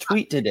Cam's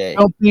tweet today?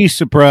 Don't be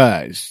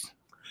surprised.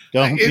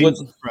 Don't be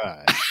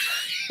surprised.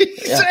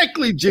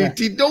 Exactly, JT.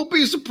 Yeah. Don't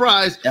be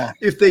surprised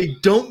if they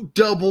don't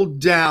double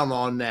down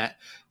on that.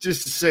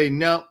 Just to say,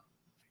 no,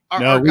 we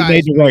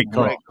made the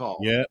right call.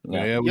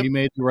 Yeah, we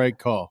made the right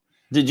call.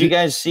 Did you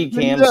guys see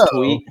Cam's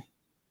tweet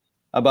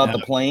about the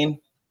plane?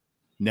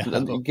 No.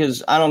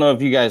 Because I don't know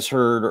if you guys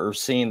heard or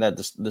seen that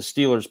the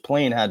Steelers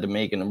plane had to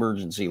make an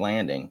emergency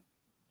landing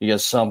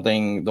because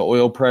the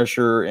oil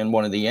pressure in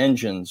one of the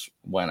engines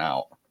went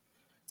out.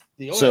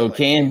 So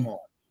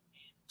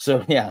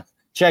So, yeah,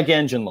 check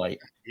engine light.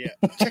 Yeah,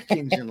 check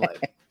engine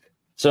light.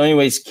 So,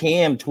 anyways,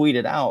 Cam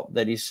tweeted out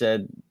that he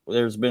said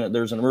there's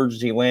an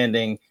emergency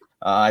landing.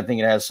 I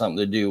think it has something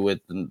to do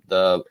with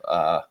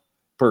the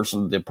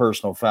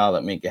personal foul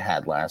that Minka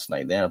had last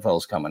night. The NFL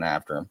is coming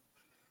after him.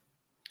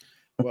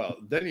 Well,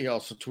 then he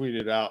also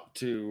tweeted out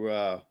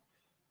to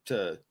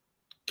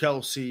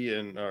Kelsey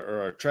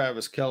or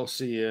Travis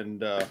Kelsey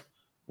and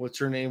what's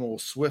her name,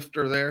 old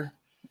Swifter there,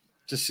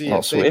 to see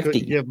if they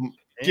could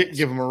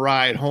give him a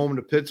ride home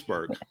to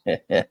Pittsburgh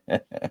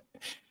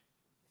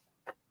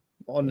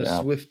on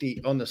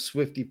the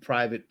Swifty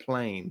private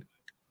plane.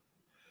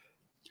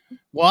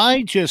 Well,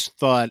 I just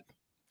thought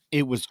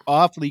it was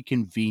awfully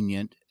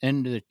convenient,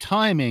 and the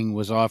timing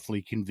was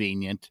awfully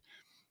convenient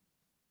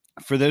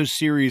for those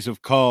series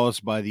of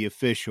calls by the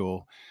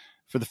official.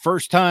 For the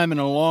first time in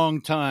a long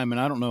time, and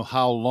I don't know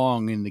how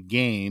long in the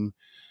game,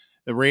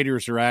 the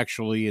Raiders are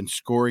actually in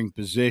scoring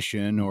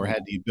position or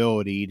had the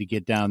ability to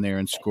get down there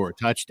and score a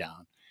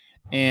touchdown.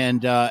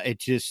 And it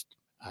just,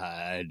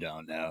 I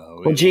don't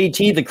know. Well,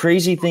 JT, the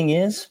crazy thing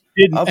is,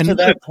 up to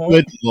that point,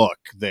 good look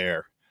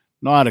there.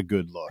 Not a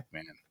good look,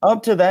 man.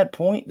 Up to that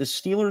point, the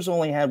Steelers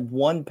only had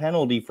one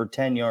penalty for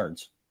 10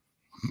 yards.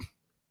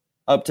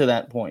 Up to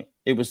that point,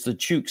 it was the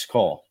Chooks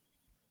call.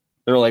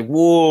 They're like,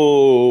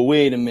 whoa,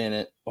 wait a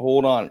minute.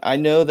 Hold on. I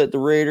know that the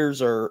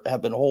Raiders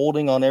have been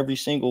holding on every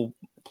single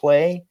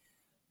play,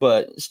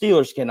 but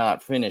Steelers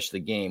cannot finish the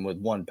game with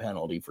one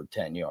penalty for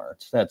 10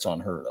 yards. That's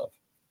unheard of.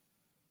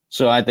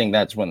 So I think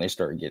that's when they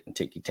started getting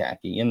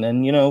ticky-tacky. And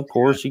then, of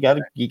course, they got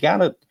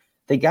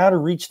to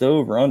reach the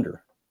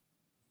over-under.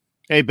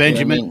 Hey,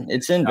 Benjamin. You know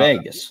it's in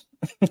Vegas.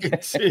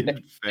 It's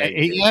in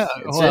Vegas. Yeah,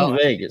 in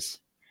Vegas.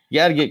 You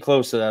got to get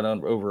close to that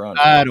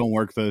over-under. I don't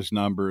work those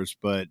numbers,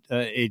 but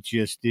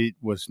it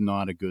was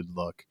not a good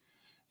look.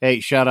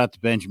 Hey, shout out to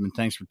Benjamin.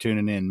 Thanks for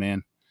tuning in,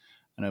 man.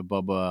 I know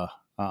Bubba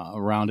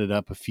rounded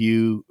up a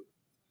few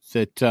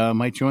that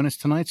might join us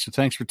tonight, so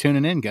thanks for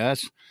tuning in,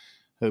 guys.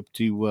 Hope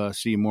to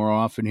see you more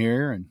often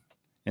here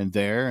and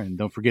there. And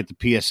don't forget the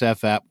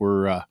PSF app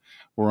we're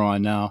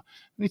on now.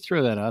 Let me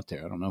throw that out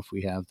there. I don't know if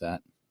we have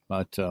that,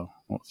 but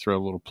we'll throw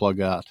a little plug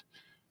out.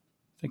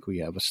 I think we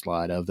have a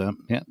slide of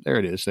them. Yeah, there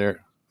it is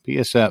there.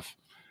 PSF,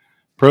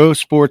 Pro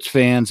Sports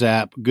Fans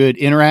app. Good,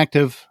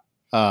 interactive,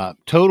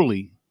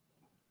 totally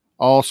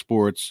all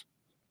sports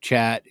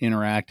chat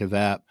interactive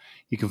app.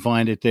 You can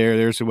find it there.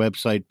 There's a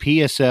website,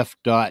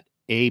 psf.app,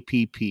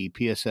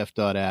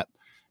 psf.app.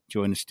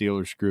 Join the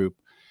Steelers group.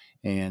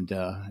 And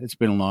it's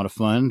been a lot of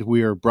fun.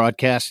 We are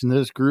broadcasting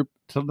this group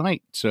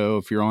tonight. So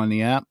if you're on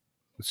the app,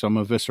 some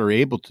of us are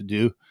able to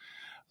do,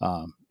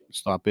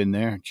 stop in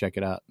there and check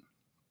it out.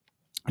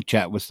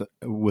 Chat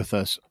with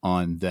us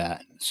on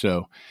that.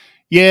 So,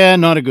 yeah,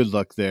 not a good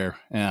look there.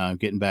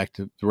 Getting back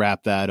to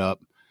wrap that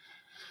up.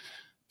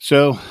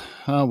 So,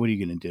 what are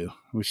you going to do?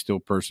 We still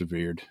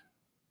persevered.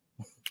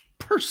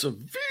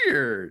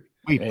 Persevered.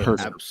 We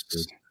persevered.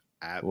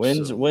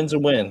 Wins a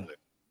win.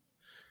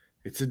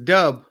 It's a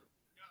dub.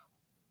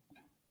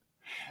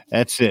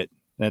 That's it.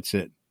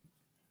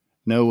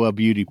 No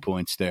beauty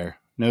points there.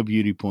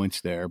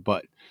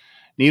 But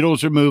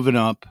needles are moving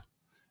up.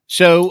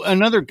 So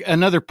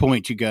another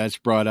point you guys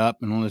brought up,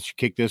 and I'll let you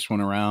kick this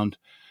one around.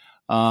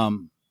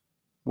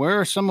 Where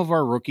are some of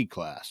our rookie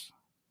class?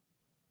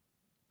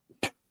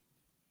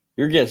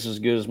 Your guess is as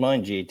good as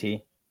mine,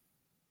 JT.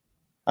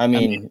 I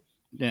mean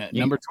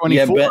number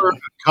 24, a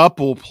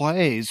couple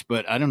plays,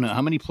 but I don't know.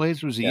 How many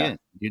plays was he in?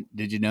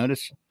 Did you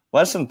notice?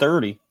 Less than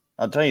 30.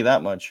 I'll tell you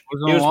that much.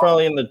 He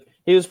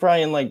was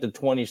probably in like the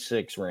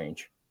 26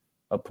 range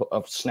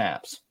of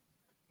snaps.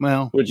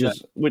 Well,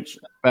 which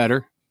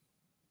better.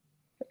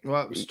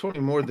 Well, it was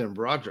 20 more than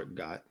Broderick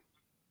got.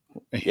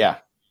 Yeah,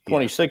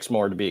 26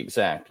 more to be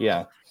exact.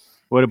 Yeah.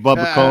 What did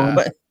Bubba call him?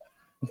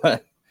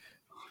 But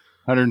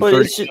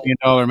 $130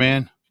 million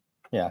man.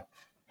 Yeah.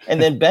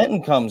 And then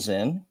Benton comes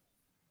in.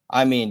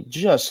 I mean,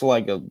 just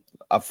like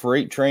a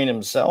freight train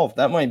himself.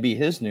 That might be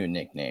his new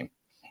nickname.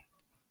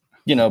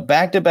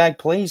 Back-to-back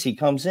plays, he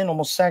comes in,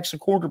 almost sacks the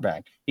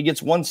quarterback. He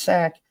gets one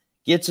sack,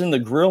 gets in the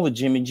grill of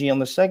Jimmy G on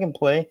the second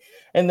play,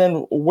 and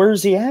then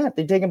where's he at?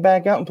 They take him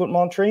back out and put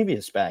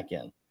Montrevious back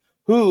in,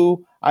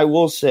 who I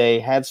will say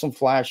had some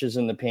flashes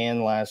in the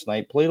pan last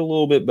night, played a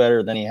little bit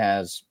better than he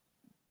has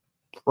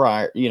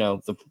prior,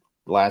 the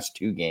last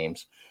two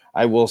games.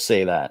 I will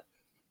say that.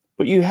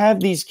 But you have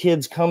these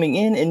kids coming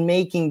in and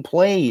making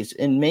plays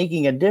and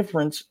making a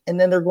difference, and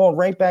then they're going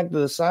right back to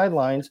the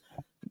sidelines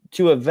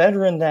to a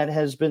veteran that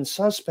has been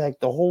suspect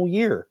the whole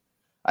year.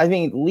 I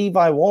think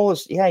Levi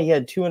Wallace, he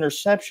had 2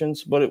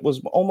 interceptions, but it was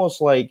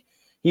almost like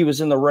he was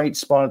in the right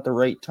spot at the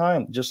right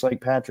time, just like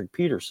Patrick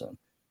Peterson.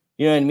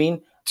 You know what I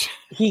mean?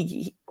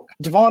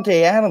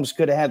 Devontae Adams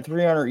could have had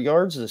 300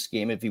 yards this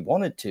game if he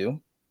wanted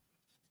to.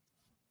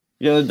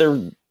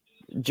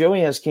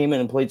 Joey has came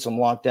in and played some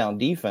lockdown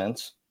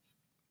defense,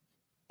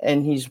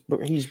 and he's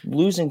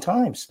losing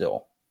time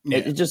still. Yeah.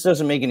 It just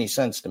doesn't make any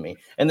sense to me.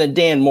 And then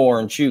Dan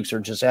Moore and Chooks are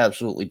just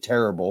absolutely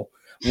terrible.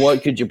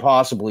 What could you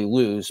possibly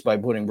lose by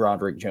putting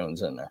Broderick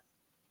Jones in there?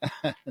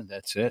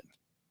 That's it.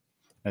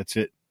 That's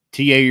it.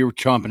 TA, you were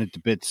chomping at the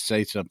bit to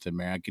say something,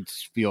 man. I could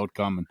feel it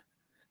coming.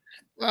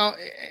 Well,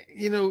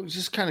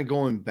 just kind of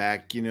going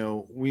back,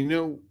 we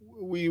know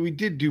we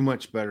did do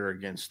much better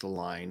against the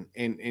line,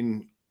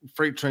 and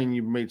Freight Train,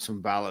 you made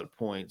some valid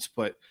points,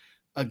 but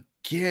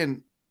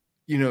again,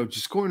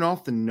 just going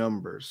off the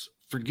numbers,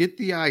 forget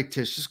the eye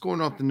test, just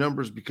going off the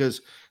numbers,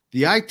 because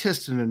the eye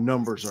test and the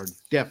numbers are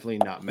definitely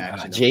not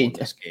matching up in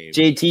this game.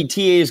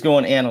 JTTA is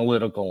going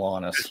analytical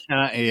on us.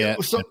 Yeah.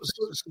 So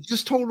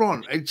just hold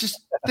on.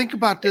 Just think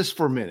about this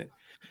for a minute.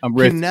 I'm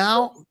ready.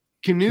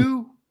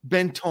 Canoe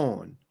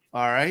Benton.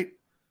 All right.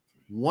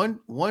 One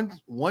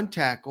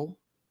tackle,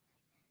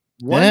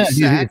 one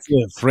sack,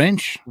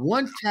 French,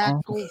 one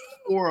tackle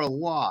for a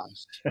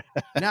loss.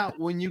 Now,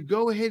 when you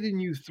go ahead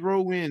and you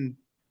throw in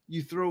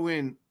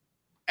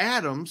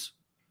Adams,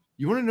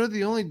 you want to know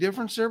the only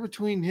difference there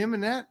between him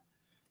and that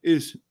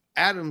is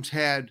Adams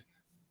had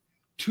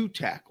 2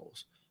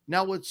 tackles.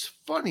 Now, what's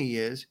funny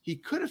is he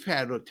could have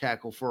had a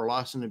tackle for a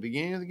loss in the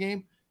beginning of the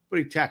game, but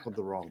he tackled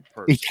the wrong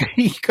person.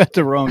 He got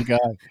the wrong guy.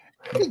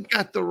 He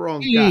got the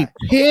wrong guy.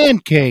 He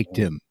pancaked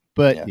him,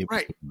 but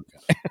right.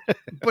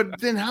 But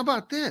then how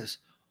about this?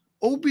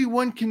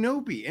 Obi-Wan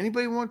Kenobi.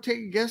 Anybody want to take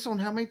a guess on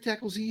how many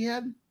tackles he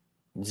had?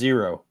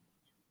 0.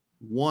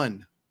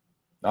 1.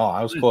 Oh,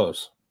 I was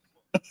close.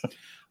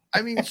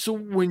 I mean, so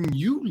when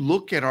you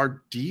look at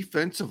our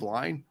defensive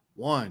line,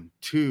 1,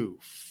 2,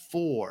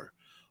 4,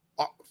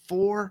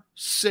 4,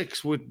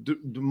 6 with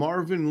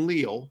Marvin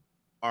Leal,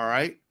 all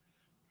right?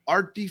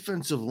 Our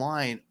defensive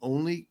line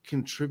only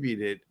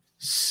contributed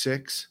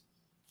 6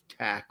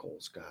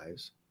 tackles,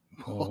 guys.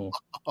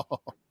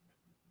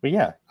 But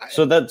yeah,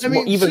 so that's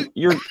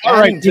you're all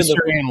right. Mr.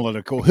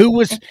 Analytical. Who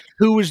was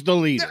the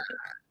leader?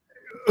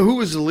 Who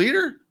was the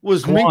leader?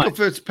 Was Minkah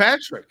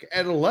Fitzpatrick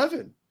at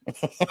 11.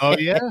 Oh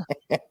yeah.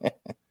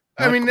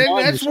 I mean,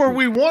 that's where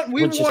we won.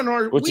 We won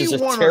our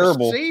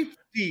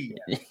safety.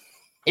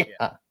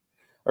 Yeah.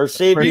 Our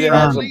safety that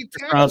has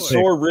a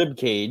sore rib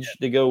cage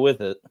to go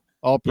with it.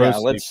 All pro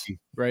safety,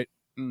 right?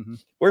 Mm-hmm.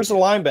 Where's the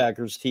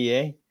linebackers,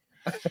 TA?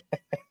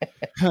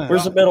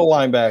 Where's the middle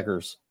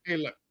linebackers? Hey,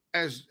 look,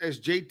 as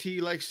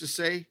JT likes to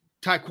say,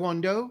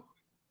 Taekwondo.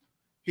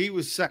 He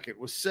was second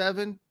with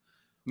 7.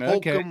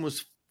 Okay.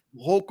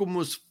 Holcomb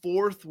was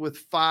 4th with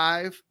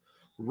 5.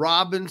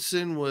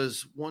 Robinson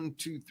was 1,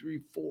 2,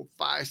 3, 4,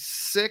 5,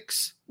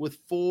 6 with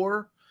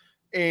 4,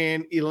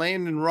 and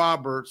Elandon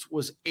Roberts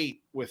was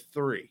 8 with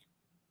 3.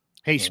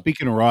 Hey,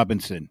 speaking of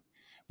Robinson,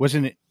 was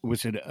it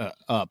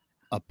a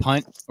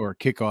punt or a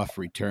kickoff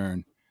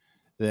return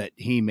that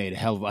he made a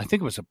hell of? I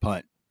think it was a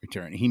punt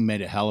return. He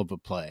made a hell of a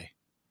play.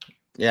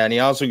 Yeah, and he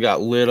also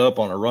got lit up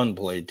on a run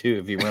play too,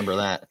 if you remember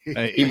that.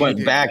 He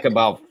went back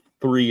about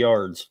 3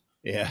 yards.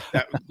 Yeah,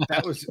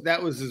 that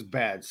was his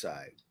bad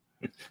side.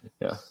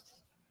 Yeah.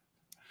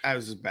 That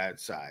was his bad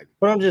side.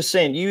 But I'm just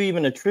saying, you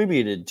even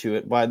attributed to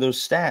it by those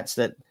stats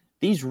that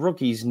these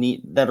rookies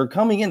that are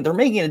coming in, they're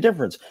making a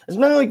difference. It's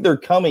not like they're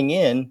coming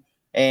in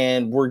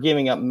and we're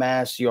giving up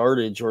mass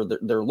yardage or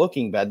they're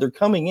looking bad. They're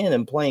coming in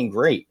and playing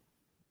great.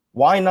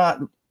 Why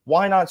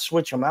not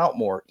switch them out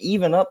more?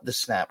 Even up the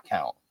snap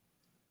count.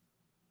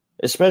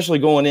 Especially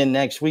going in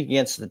next week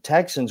against the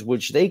Texans,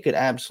 which they could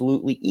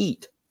absolutely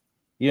eat.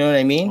 You know what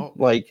I mean?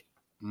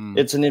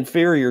 It's an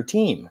inferior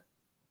team.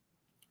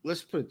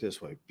 Let's put it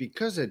this way.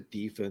 Because the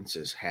defense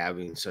is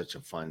having such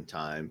a fun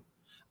time,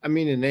 I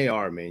mean, and they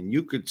are, man.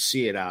 You could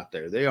see it out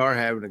there. They are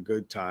having a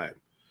good time.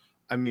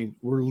 I mean,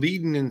 we're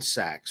leading in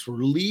sacks. We're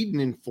leading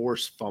in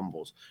forced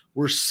fumbles.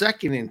 We're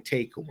second in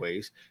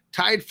takeaways,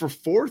 tied for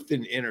 4th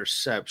in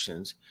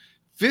interceptions,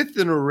 5th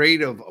in a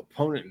rate of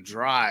opponent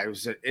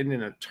drives that end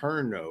in a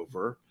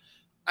turnover.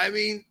 I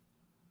mean,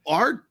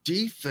 our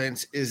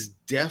defense is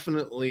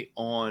definitely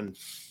on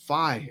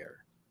fire.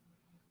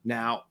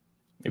 Now,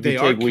 they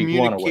are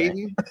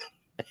communicating.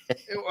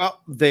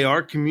 Well, they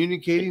are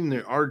communicating.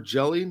 They are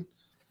gelling.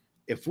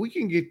 If we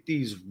can get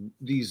these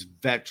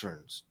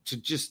veterans to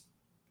just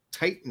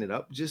tighten it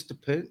up just a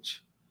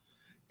pinch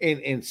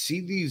and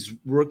see these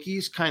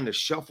rookies kind of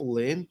shuffle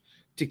in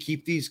to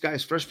keep these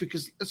guys fresh,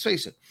 because let's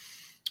face it,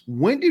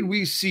 when did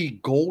we see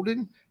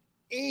Golden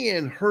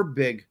and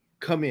Herbig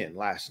come in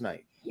last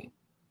night?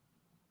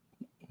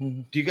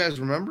 Do you guys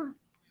remember?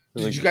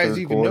 Did you guys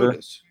even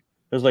notice?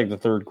 It was like the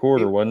third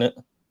quarter, wasn't it?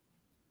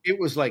 It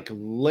was like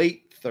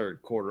late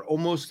third quarter,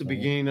 almost the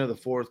beginning of the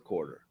fourth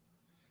quarter.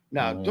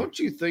 Now, don't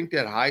you think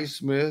that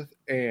Highsmith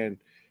and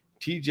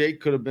TJ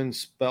could have been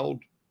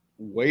spelled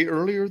way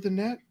earlier than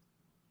that?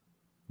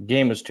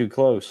 Game was too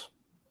close.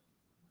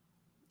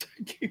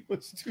 The game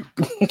was too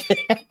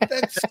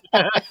close.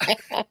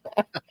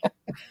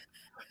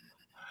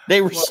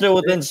 They were still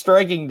within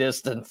striking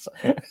distance.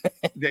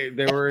 They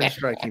were in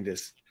striking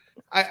distance.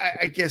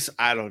 I guess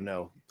I don't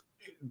know.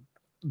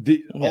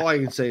 All I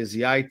can say is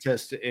the eye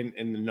test and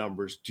the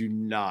numbers do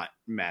not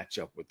match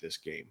up with this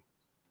game.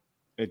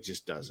 It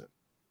just doesn't.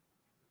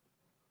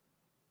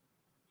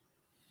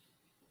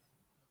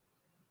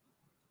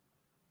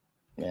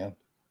 Yeah.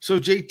 So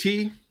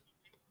JT,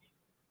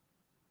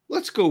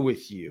 let's go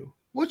with you.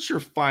 what's your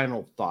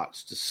final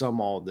thoughts to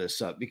sum all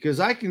this up? Because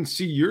I can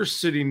see you're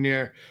sitting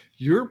there,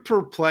 you're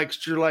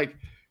perplexed. You're like,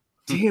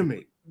 damn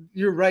it.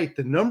 You're right.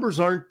 The numbers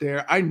aren't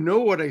there. I know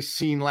what I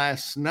seen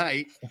last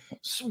night.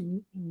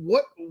 So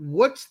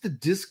what's the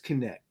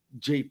disconnect,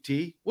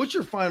 JT? What's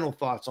your final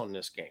thoughts on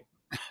this game?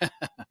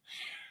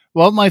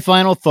 Well, my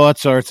final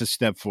thoughts are it's a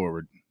step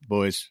forward,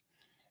 boys.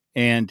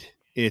 And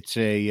it's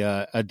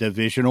a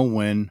divisional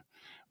win,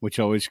 which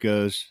always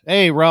goes,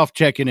 hey, Ralph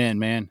checking in,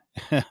 man.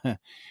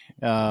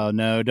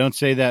 No, don't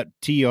say that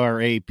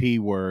TRAP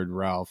word,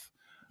 Ralph.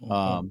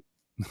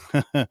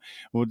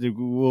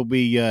 We'll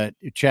be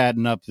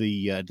chatting up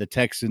the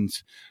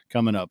Texans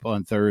coming up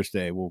on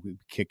Thursday. We'll be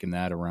kicking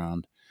that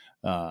around.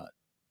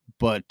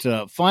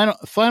 But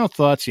final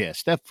thoughts, yeah,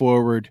 step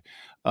forward.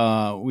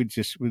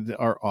 With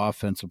our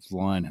offensive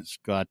line has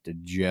got to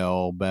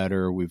gel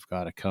better. We've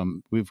got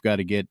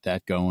to get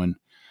that going.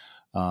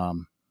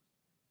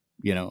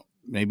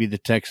 Maybe the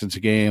Texans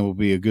game will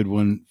be a good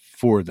one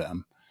for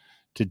them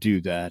to do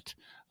that.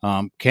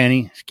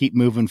 Kenny, keep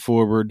moving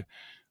forward.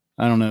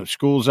 I don't know.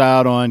 School's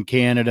out on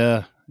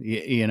Canada.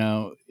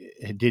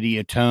 Did he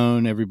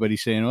atone?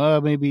 Everybody's saying,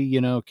 well, maybe,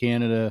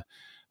 Canada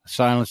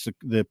silenced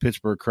the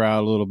Pittsburgh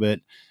crowd a little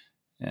bit.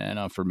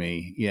 And for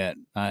me,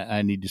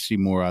 I need to see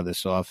more out of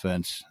this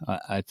offense.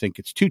 I think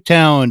it's too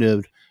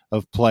talented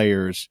of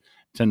players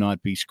to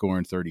not be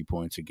scoring 30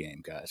 points a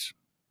game, guys.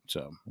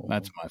 So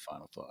that's my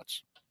final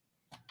thoughts.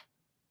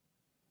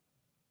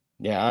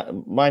 Yeah,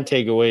 my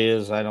takeaway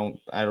is I don't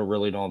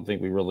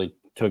think we really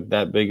took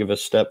that big of a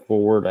step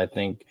forward. I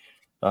think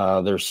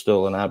there's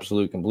still an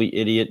absolute complete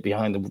idiot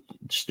behind the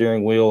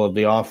steering wheel of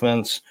the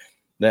offense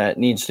that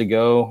needs to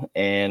go.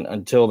 And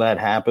until that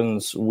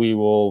happens, we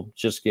will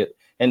just get.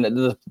 And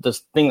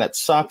the thing that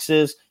sucks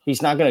is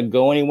he's not going to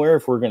go anywhere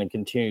if we're going to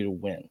continue to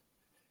win.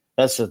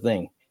 That's the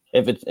thing.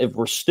 If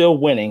we're still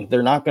winning,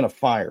 they're not going to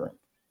fire him.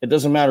 It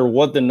doesn't matter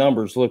what the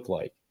numbers look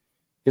like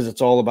because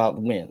it's all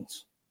about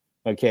wins.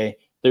 Okay,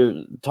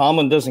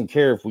 Tomlin doesn't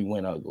care if we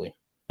win ugly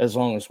as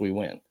long as we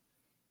win.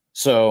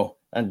 So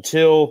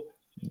until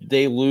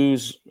they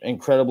lose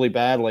incredibly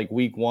bad, like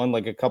week 1,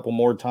 like a couple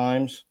more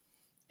times,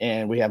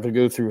 and we have to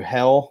go through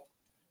hell,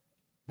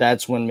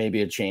 that's when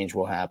maybe a change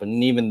will happen.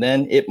 And even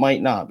then, it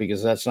might not,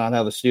 because that's not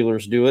how the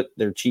Steelers do it.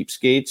 They're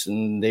cheapskates,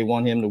 and they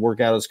want him to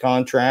work out his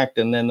contract,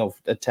 and then they'll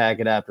attack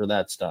it after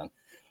that's done.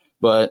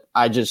 But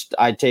I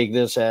take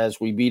this as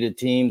we beat a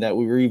team that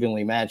we were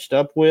evenly matched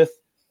up with,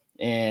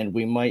 and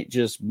we might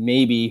just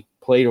maybe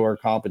play to our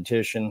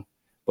competition.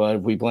 But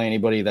if we play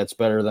anybody that's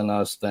better than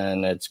us,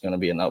 then it's going to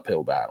be an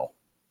uphill battle.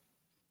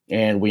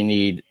 And we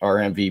need our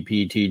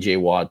MVP, TJ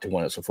Watt, to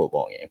win us a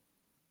football game.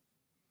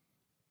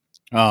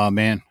 Oh,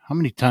 man. How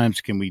many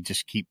times can we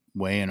just keep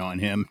weighing on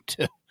him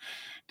to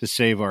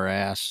save our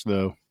ass,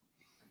 though?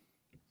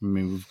 I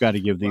mean, we've got to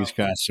give these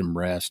guys some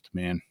rest,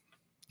 man.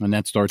 And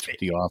that starts with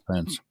the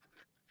offense.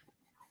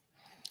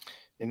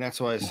 And that's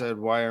why I said,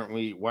 why aren't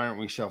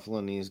we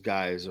shuffling these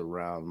guys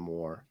around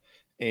more?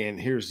 And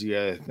here's the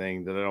other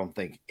thing that I don't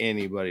think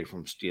anybody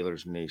from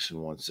Steelers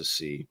Nation wants to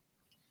see.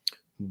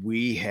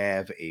 We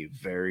have a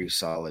very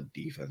solid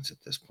defense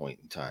at this point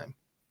in time.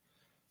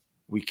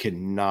 We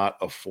cannot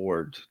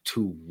afford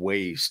to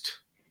waste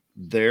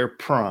their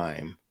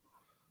prime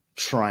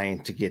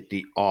trying to get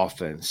the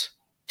offense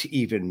to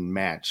even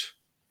match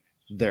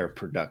their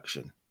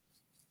production.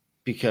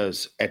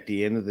 Because at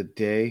the end of the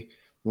day,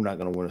 we're not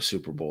going to win a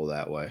Super Bowl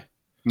that way.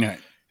 Right.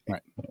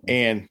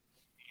 And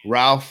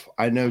Ralph,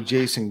 I know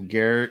Jason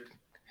Garrett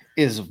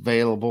is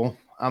available.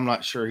 I'm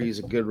not sure he's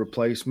a good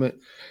replacement.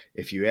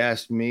 If you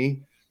ask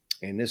me,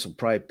 and this will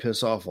probably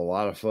piss off a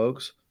lot of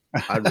folks,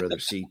 I'd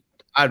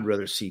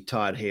rather see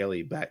Todd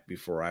Haley back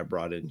before I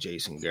brought in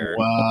Jason Garrett.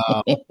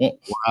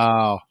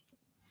 Wow.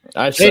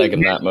 I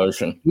second that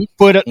motion. He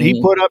put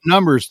up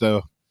numbers,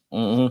 though.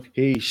 Mm-hmm.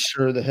 He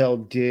sure the hell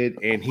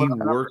did, and he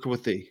worked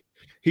with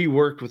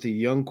a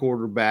young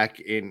quarterback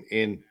in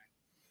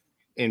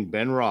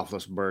Ben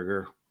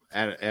Roethlisberger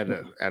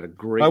at a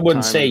great. I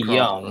wouldn't time say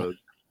young.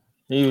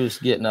 He was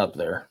getting up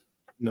there.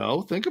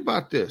 No, think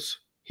about this.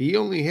 He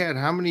only had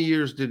how many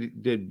years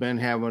did Ben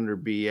have under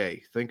BA?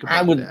 Think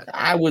about that.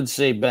 I would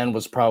say Ben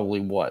was probably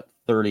what,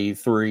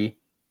 33?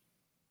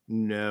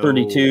 No.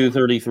 32,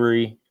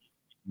 33.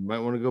 You might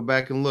want to go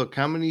back and look.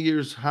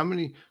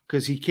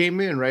 Because he came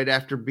in right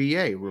after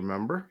BA,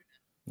 remember?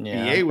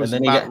 Yeah. BA was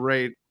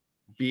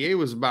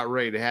about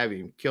ready to have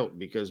him killed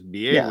because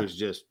BA was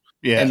just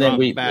and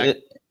then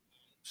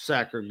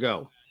sack or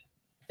go.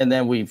 And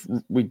then we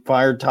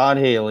fired Todd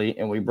Haley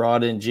and we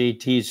brought in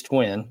JT's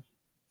twin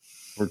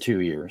for 2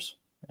 years.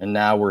 And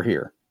now we're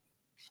here.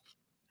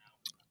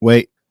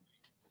 Wait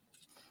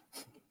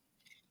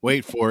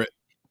for it.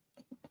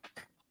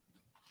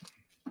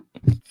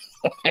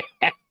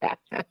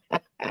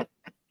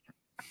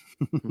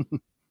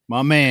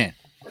 My man.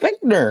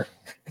 Fichtner.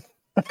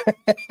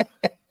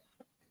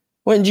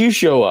 When did you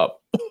show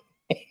up?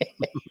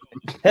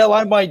 Hell,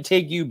 I might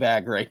take you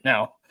back right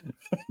now.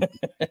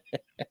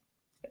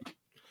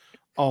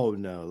 Oh,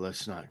 no,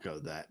 let's not go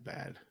that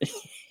bad.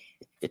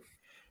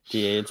 TA,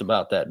 it's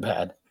about that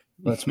bad.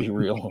 Let's be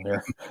real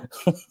here.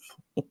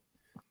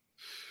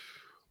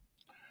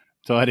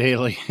 Todd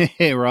Haley.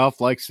 Hey,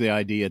 Ralph likes the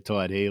idea of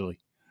Todd Haley.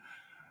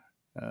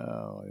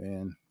 Oh,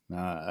 man.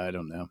 I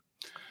don't know.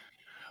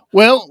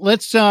 Well,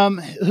 let's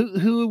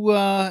who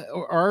are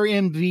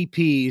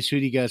MVPs? Who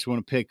do you guys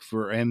want to pick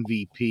for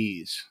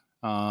MVPs?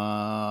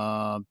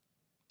 TA,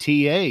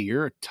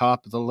 you're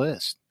top of the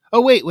list.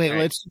 Oh, wait. Right.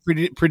 Let's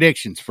do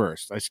predictions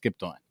first. I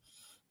skipped on.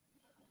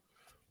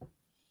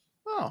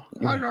 Oh,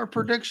 how did our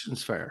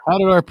predictions fare?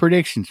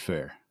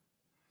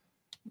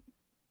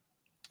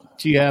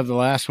 Do you have the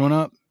last one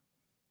up?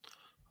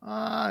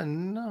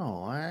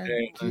 No.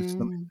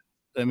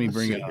 Let me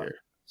bring it up.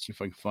 See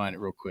if I can find it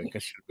real quick. I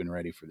should have been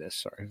ready for this.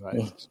 Sorry,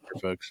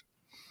 folks.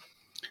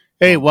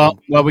 Hey, while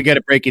we got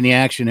a break in the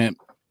action,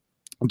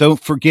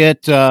 don't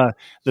forget the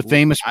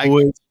famous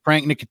boys,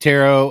 Frank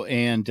Nicotero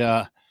and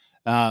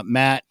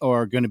Matt,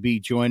 are going to be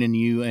joining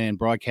you and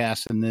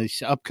broadcasting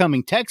this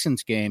upcoming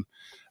Texans game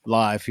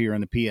live here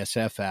on the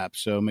PSF app.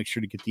 So make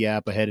sure to get the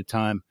app ahead of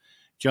time.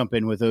 Jump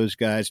in with those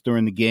guys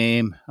during the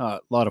game. A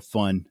lot of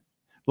fun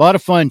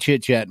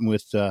chit-chatting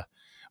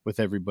with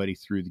everybody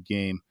through the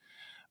game.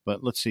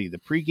 But let's see. The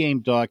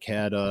pregame doc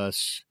had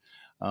us.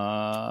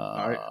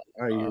 All right.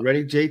 Are you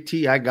ready,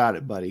 JT? I got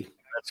it, buddy.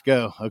 Let's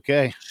go.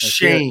 Okay.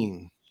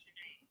 Shane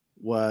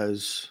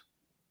was.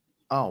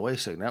 Oh, wait a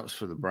second. That was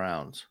for the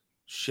Browns.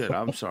 Shit,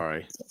 I'm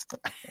sorry.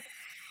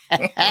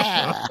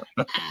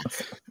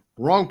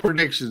 Wrong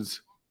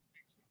predictions.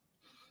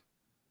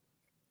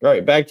 All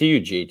right, back to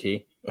you,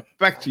 JT.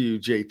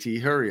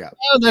 Hurry up.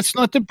 Oh, that's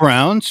not the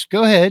Browns.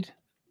 Go ahead.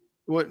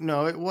 What?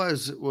 No, it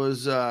was.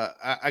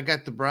 I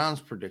got the Browns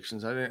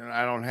predictions. I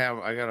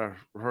gotta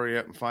hurry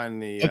up and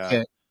find the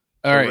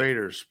All right.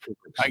 Raiders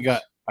predictions.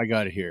 I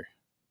got it here.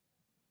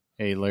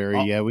 Hey, Larry.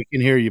 Oh. Yeah, we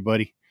can hear you,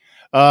 buddy.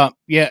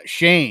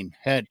 Shane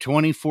had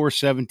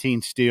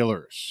 24-17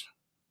 Steelers.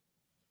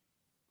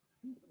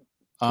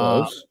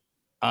 Close.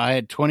 I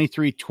had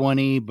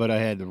 23-20, but I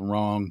had the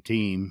wrong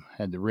team.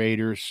 Had the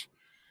Raiders.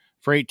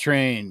 Freight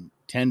Train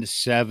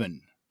 10-7.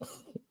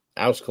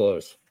 I was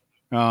close.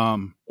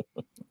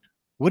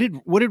 What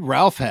did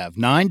Ralph have?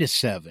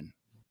 9-7.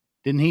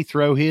 Didn't he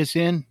throw his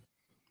in?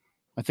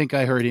 I think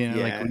I heard him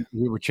like when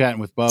we were chatting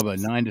with Bubba.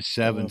 9-7,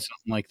 something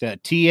like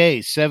that.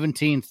 TA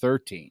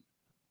 17-13.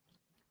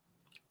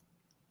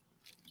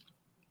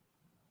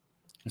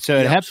 So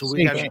it had to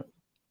say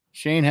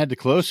Shane had the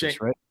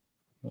closest, right?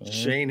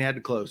 Shane had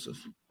the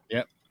closest.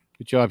 Yep.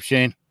 Good job,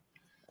 Shane.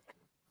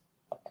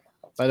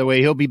 By the way,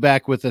 he'll be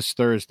back with us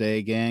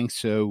Thursday, gang.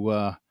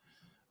 So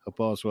hope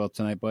all's well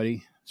tonight,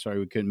 buddy. Sorry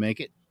we couldn't make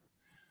it.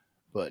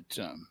 But,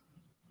 so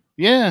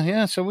I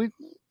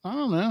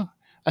don't know.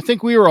 I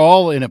think we were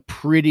all in a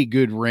pretty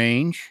good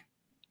range.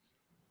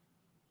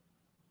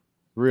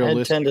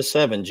 Realistic. I had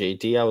 10-7,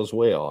 JT. I was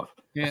way off.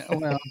 Yeah,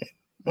 well,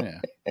 yeah.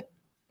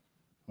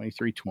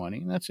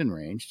 23-20. That's in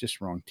range. Just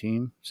wrong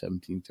team.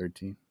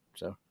 17-13.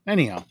 So,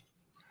 anyhow.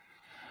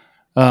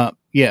 At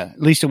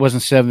least it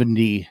wasn't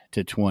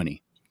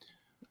 70-20.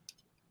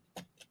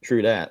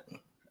 True that.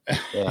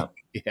 Yeah.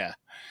 Yeah.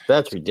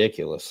 That's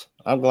ridiculous.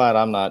 I'm glad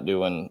I'm not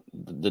doing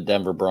the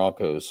Denver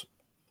Broncos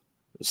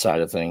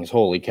side of things.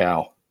 Holy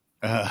cow.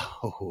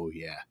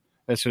 Yeah.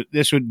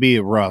 This would be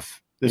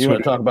rough. You want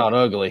to talk about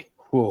ugly.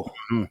 Whoa.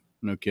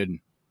 No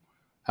kidding.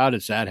 How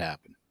does that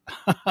happen?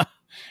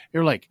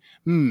 You're like,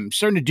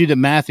 starting to do the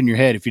math in your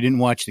head if you didn't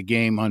watch the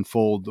game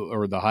unfold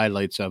or the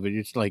highlights of it.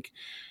 It's like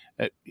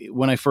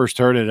when I first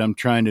heard it, I'm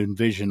trying to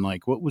envision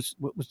like what was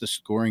the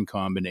scoring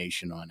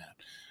combination on that?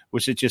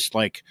 Was it just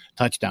like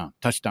touchdown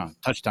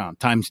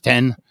times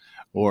 10?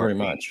 Or pretty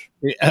much.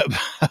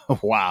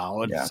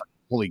 Wow. Yeah.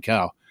 Holy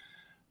cow.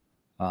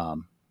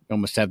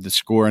 Almost have the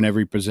score on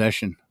every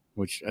possession,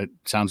 which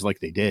sounds like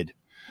they did.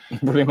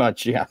 Pretty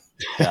much, yeah.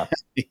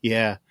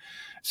 Yeah.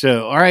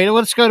 So, all right,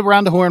 let's go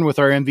around the horn with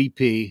our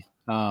MVP.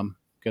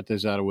 Got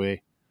those out of the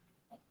way.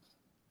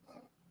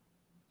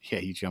 Yeah,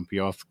 you jump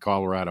you off the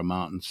Colorado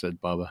mountain, said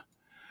Bubba.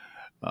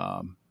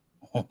 TA,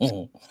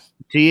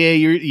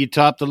 you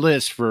topped the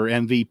list for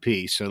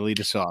MVP, so lead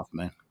us off,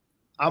 man.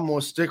 I'm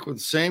going to stick with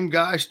the same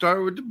guy I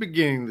started with the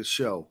beginning of the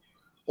show.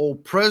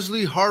 Old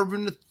Presley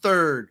Harvin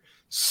III,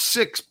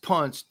 6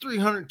 punts,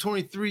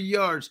 323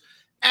 yards,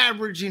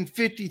 averaging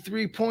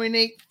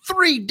 53.8,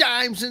 3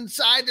 dimes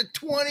inside the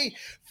 20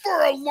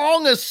 for a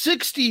long of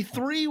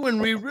 63 when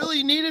we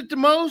really need it the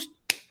most.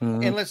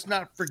 Mm-hmm. And let's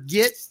not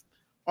forget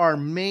our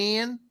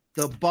man,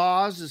 the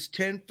Boz, is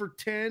 10 for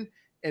 10.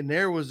 And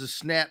there was a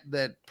snap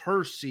that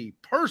Percy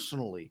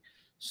personally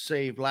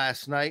saved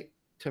last night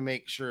to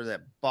make sure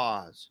that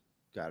Boz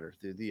got her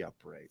through the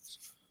uprights.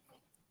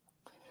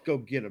 Go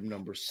get him,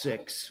 number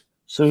 6.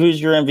 So who's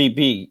your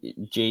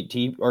MVP,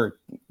 JT or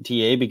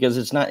TA? Because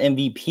it's not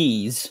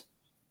MVPs.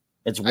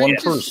 It's one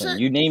person.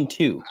 You named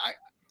 2.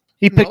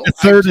 He picked a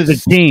third of the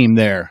team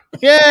there.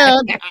 Yeah.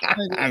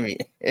 I mean,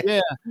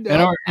 yeah.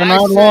 No, and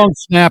our long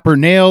snapper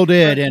nailed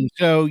it. And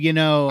so,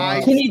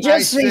 can you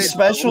just say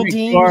special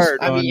teams?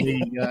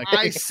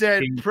 I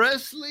said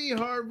Presley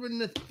Harvin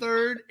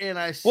III, and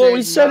I said. Well,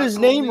 we said his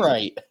name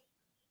right.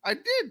 I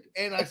did,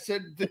 and I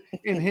said,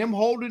 and him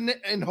holding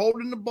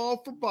the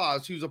ball for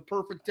Boz, who's a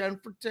perfect 10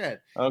 for 10,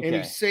 and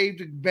he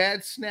saved a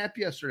bad snap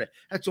yesterday.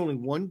 That's only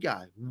one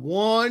guy. Okay.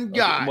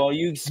 Well,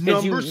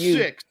 number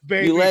 6,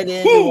 baby. You let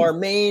into our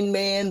main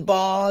man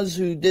Boz,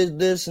 who did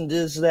this and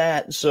did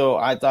that. So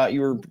I thought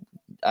you were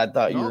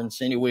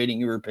insinuating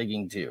you were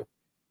picking 2.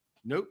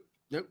 Nope,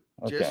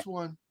 okay. Just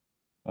one.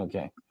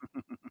 Okay.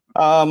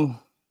 I'm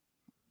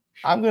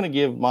going to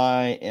give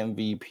my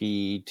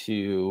MVP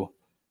to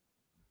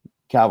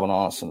Calvin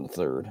Austin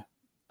III.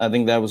 I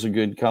think that was a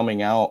good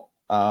coming out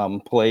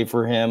play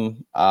for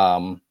him.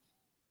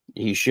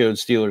 He showed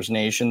Steelers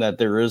Nation that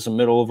there is a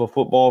middle of a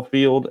football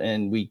field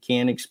and we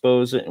can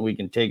expose it and we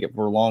can take it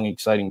for long,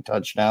 exciting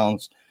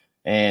touchdowns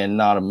and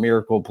not a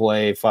miracle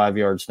play 5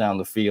 yards down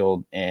the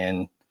field.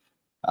 And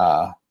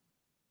so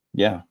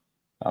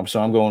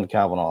I'm going to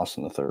Calvin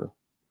Austin III.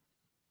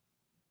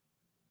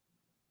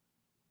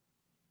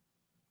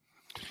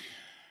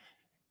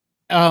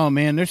 Oh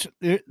man,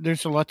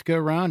 there's a lot to go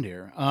around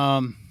here.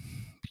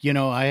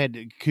 I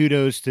had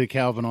kudos to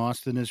Calvin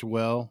Austin as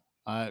well.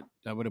 I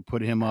would have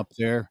put him up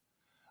there.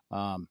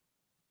 My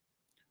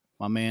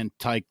man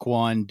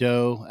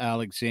Taekwondo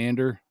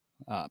Alexander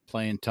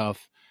playing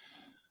tough,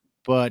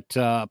 but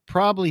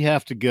probably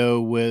have to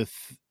go with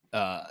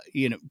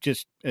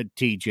just a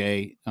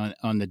TJ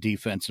on the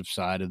defensive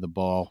side of the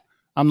ball.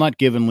 I'm not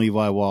giving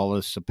Levi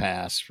Wallace a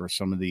pass for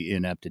some of the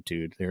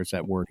ineptitude. There's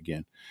that word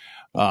again.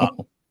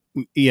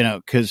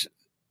 Because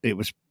it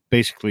was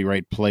basically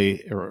right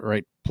place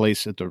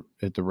at the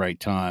right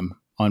time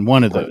on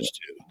one of those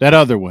two. That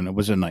other one, it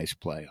was a nice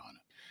play on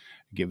it.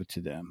 Give it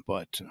to them.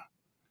 But,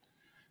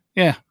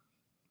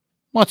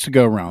 lots to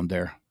go around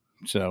there.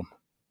 So,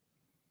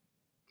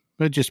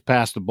 but just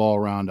pass the ball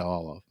around to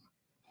all of them.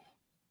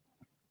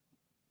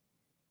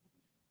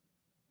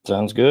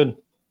 Sounds good.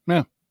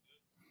 Yeah.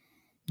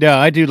 Yeah,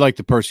 I do like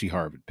the Percy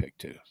Harvin pick,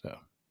 too. So.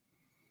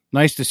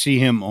 Nice to see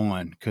him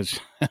on because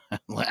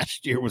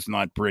last year was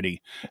not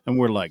pretty. And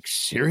we're like,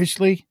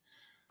 seriously?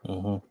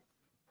 Uh-huh.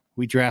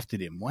 We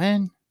drafted him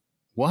when?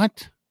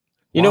 What?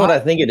 You know what I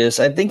think it is?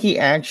 I think he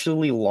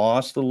actually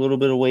lost a little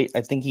bit of weight.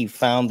 I think he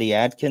found the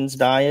Atkins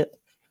diet.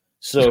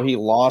 So he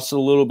lost a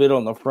little bit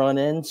on the front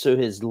end. So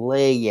his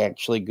leg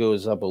actually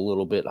goes up a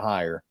little bit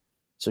higher.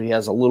 So he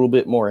has a little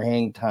bit more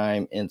hang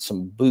time and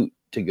some boot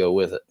to go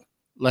with it.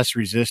 Less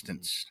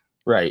resistance.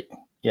 Right.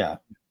 Yeah.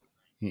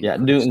 Yeah.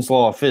 Newton's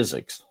law of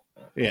physics.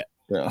 Yeah.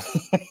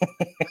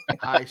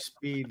 High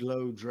speed,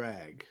 low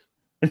drag.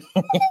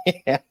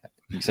 Yeah,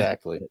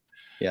 exactly.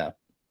 Yeah.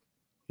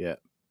 Yeah.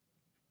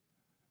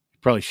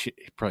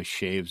 He probably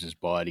shaves his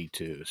body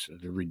too, so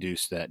to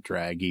reduce that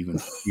drag even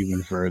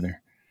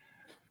further.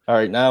 All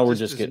right, now we're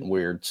just getting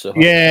weird. So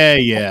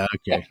yeah,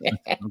 okay.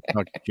 I'm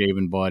talking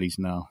shaving bodies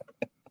now.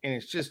 And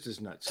it's just his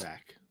nutsack.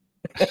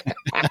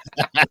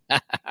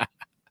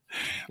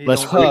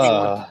 Let's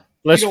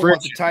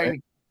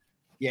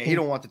he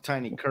don't want the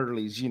tiny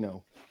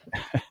curlies,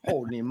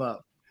 holding him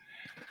up.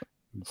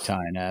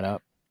 Tying that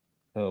up.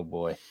 Oh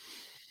boy.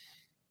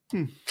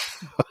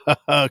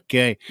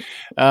 Okay.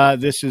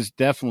 This is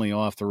definitely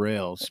off the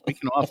rails.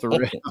 Speaking of off the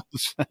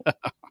rails.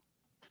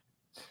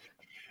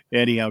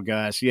 Anyhow,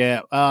 guys.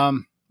 Yeah.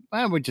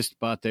 We're just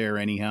about there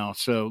anyhow.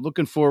 So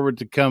looking forward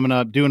to coming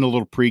up, doing a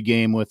little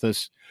pregame with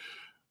us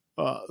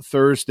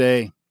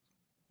Thursday.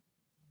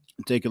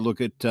 Take a look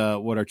at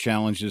what our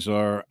challenges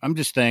are. I'm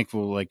just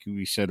thankful, like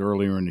we said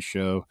earlier in the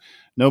show,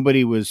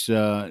 nobody was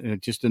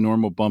just the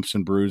normal bumps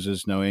and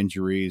bruises, no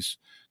injuries.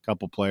 A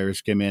couple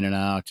players came in and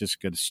out, just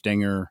got a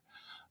stinger,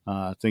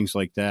 things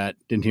like that.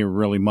 Didn't hear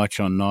really much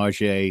on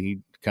Najee. He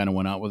kind of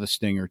went out with a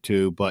stinger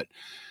too, but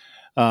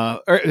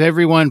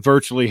everyone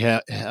virtually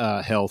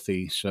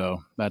healthy,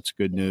 so that's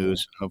good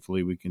news.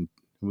 Hopefully we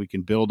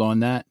can build on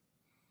that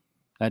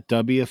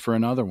W for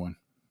another one.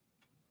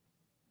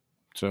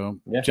 So,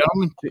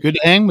 Gentlemen, good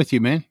to hang with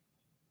you, man.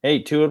 Hey,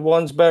 2 and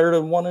 1's better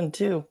than 1 and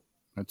 2.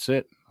 That's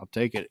it. I'll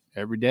take it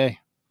every day.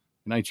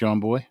 Good night,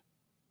 John Boy.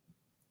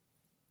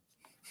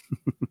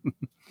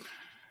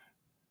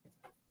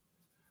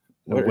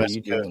 What are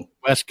you doing?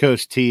 West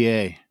Coast TA.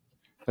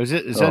 Is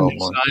that new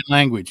sign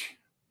language?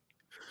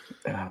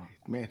 Oh,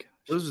 man,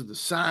 those are the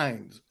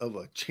signs of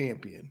a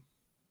champion.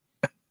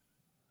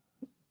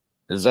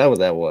 Is that what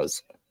that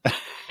was?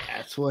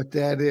 That's what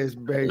that is,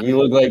 baby. You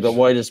look like the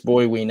whitest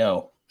boy we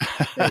know.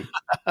 Hey,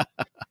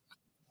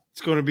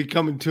 it's going to be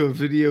coming to a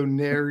video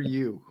near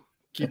you.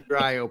 Keep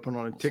your eye open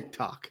on a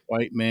TikTok.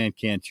 White man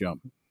can't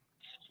jump.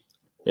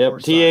 Yep,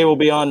 TA will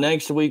be on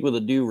next week with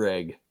a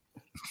do-rag.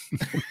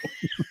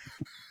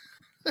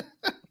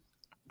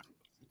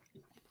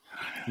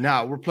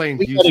 No, we're playing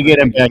Houston. We got to get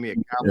him back. Me a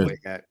cowboy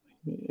hat.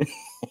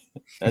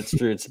 That's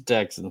true. It's the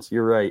Texans.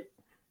 You're right.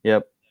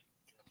 Yep.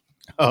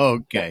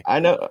 Okay.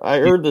 I know. I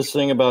heard this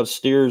thing about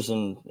steers,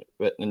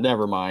 but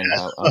never mind.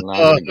 I'm not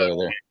going to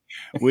go there.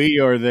 We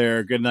are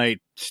there. Good night,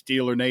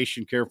 Steeler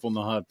Nation. Careful in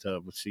the hot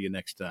tub. We'll see you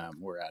next time.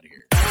 We're out of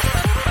here.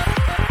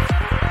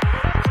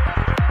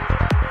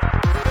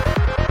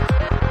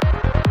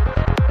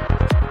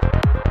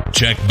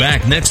 Check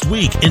back next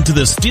week into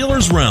the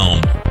Steelers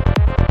realm.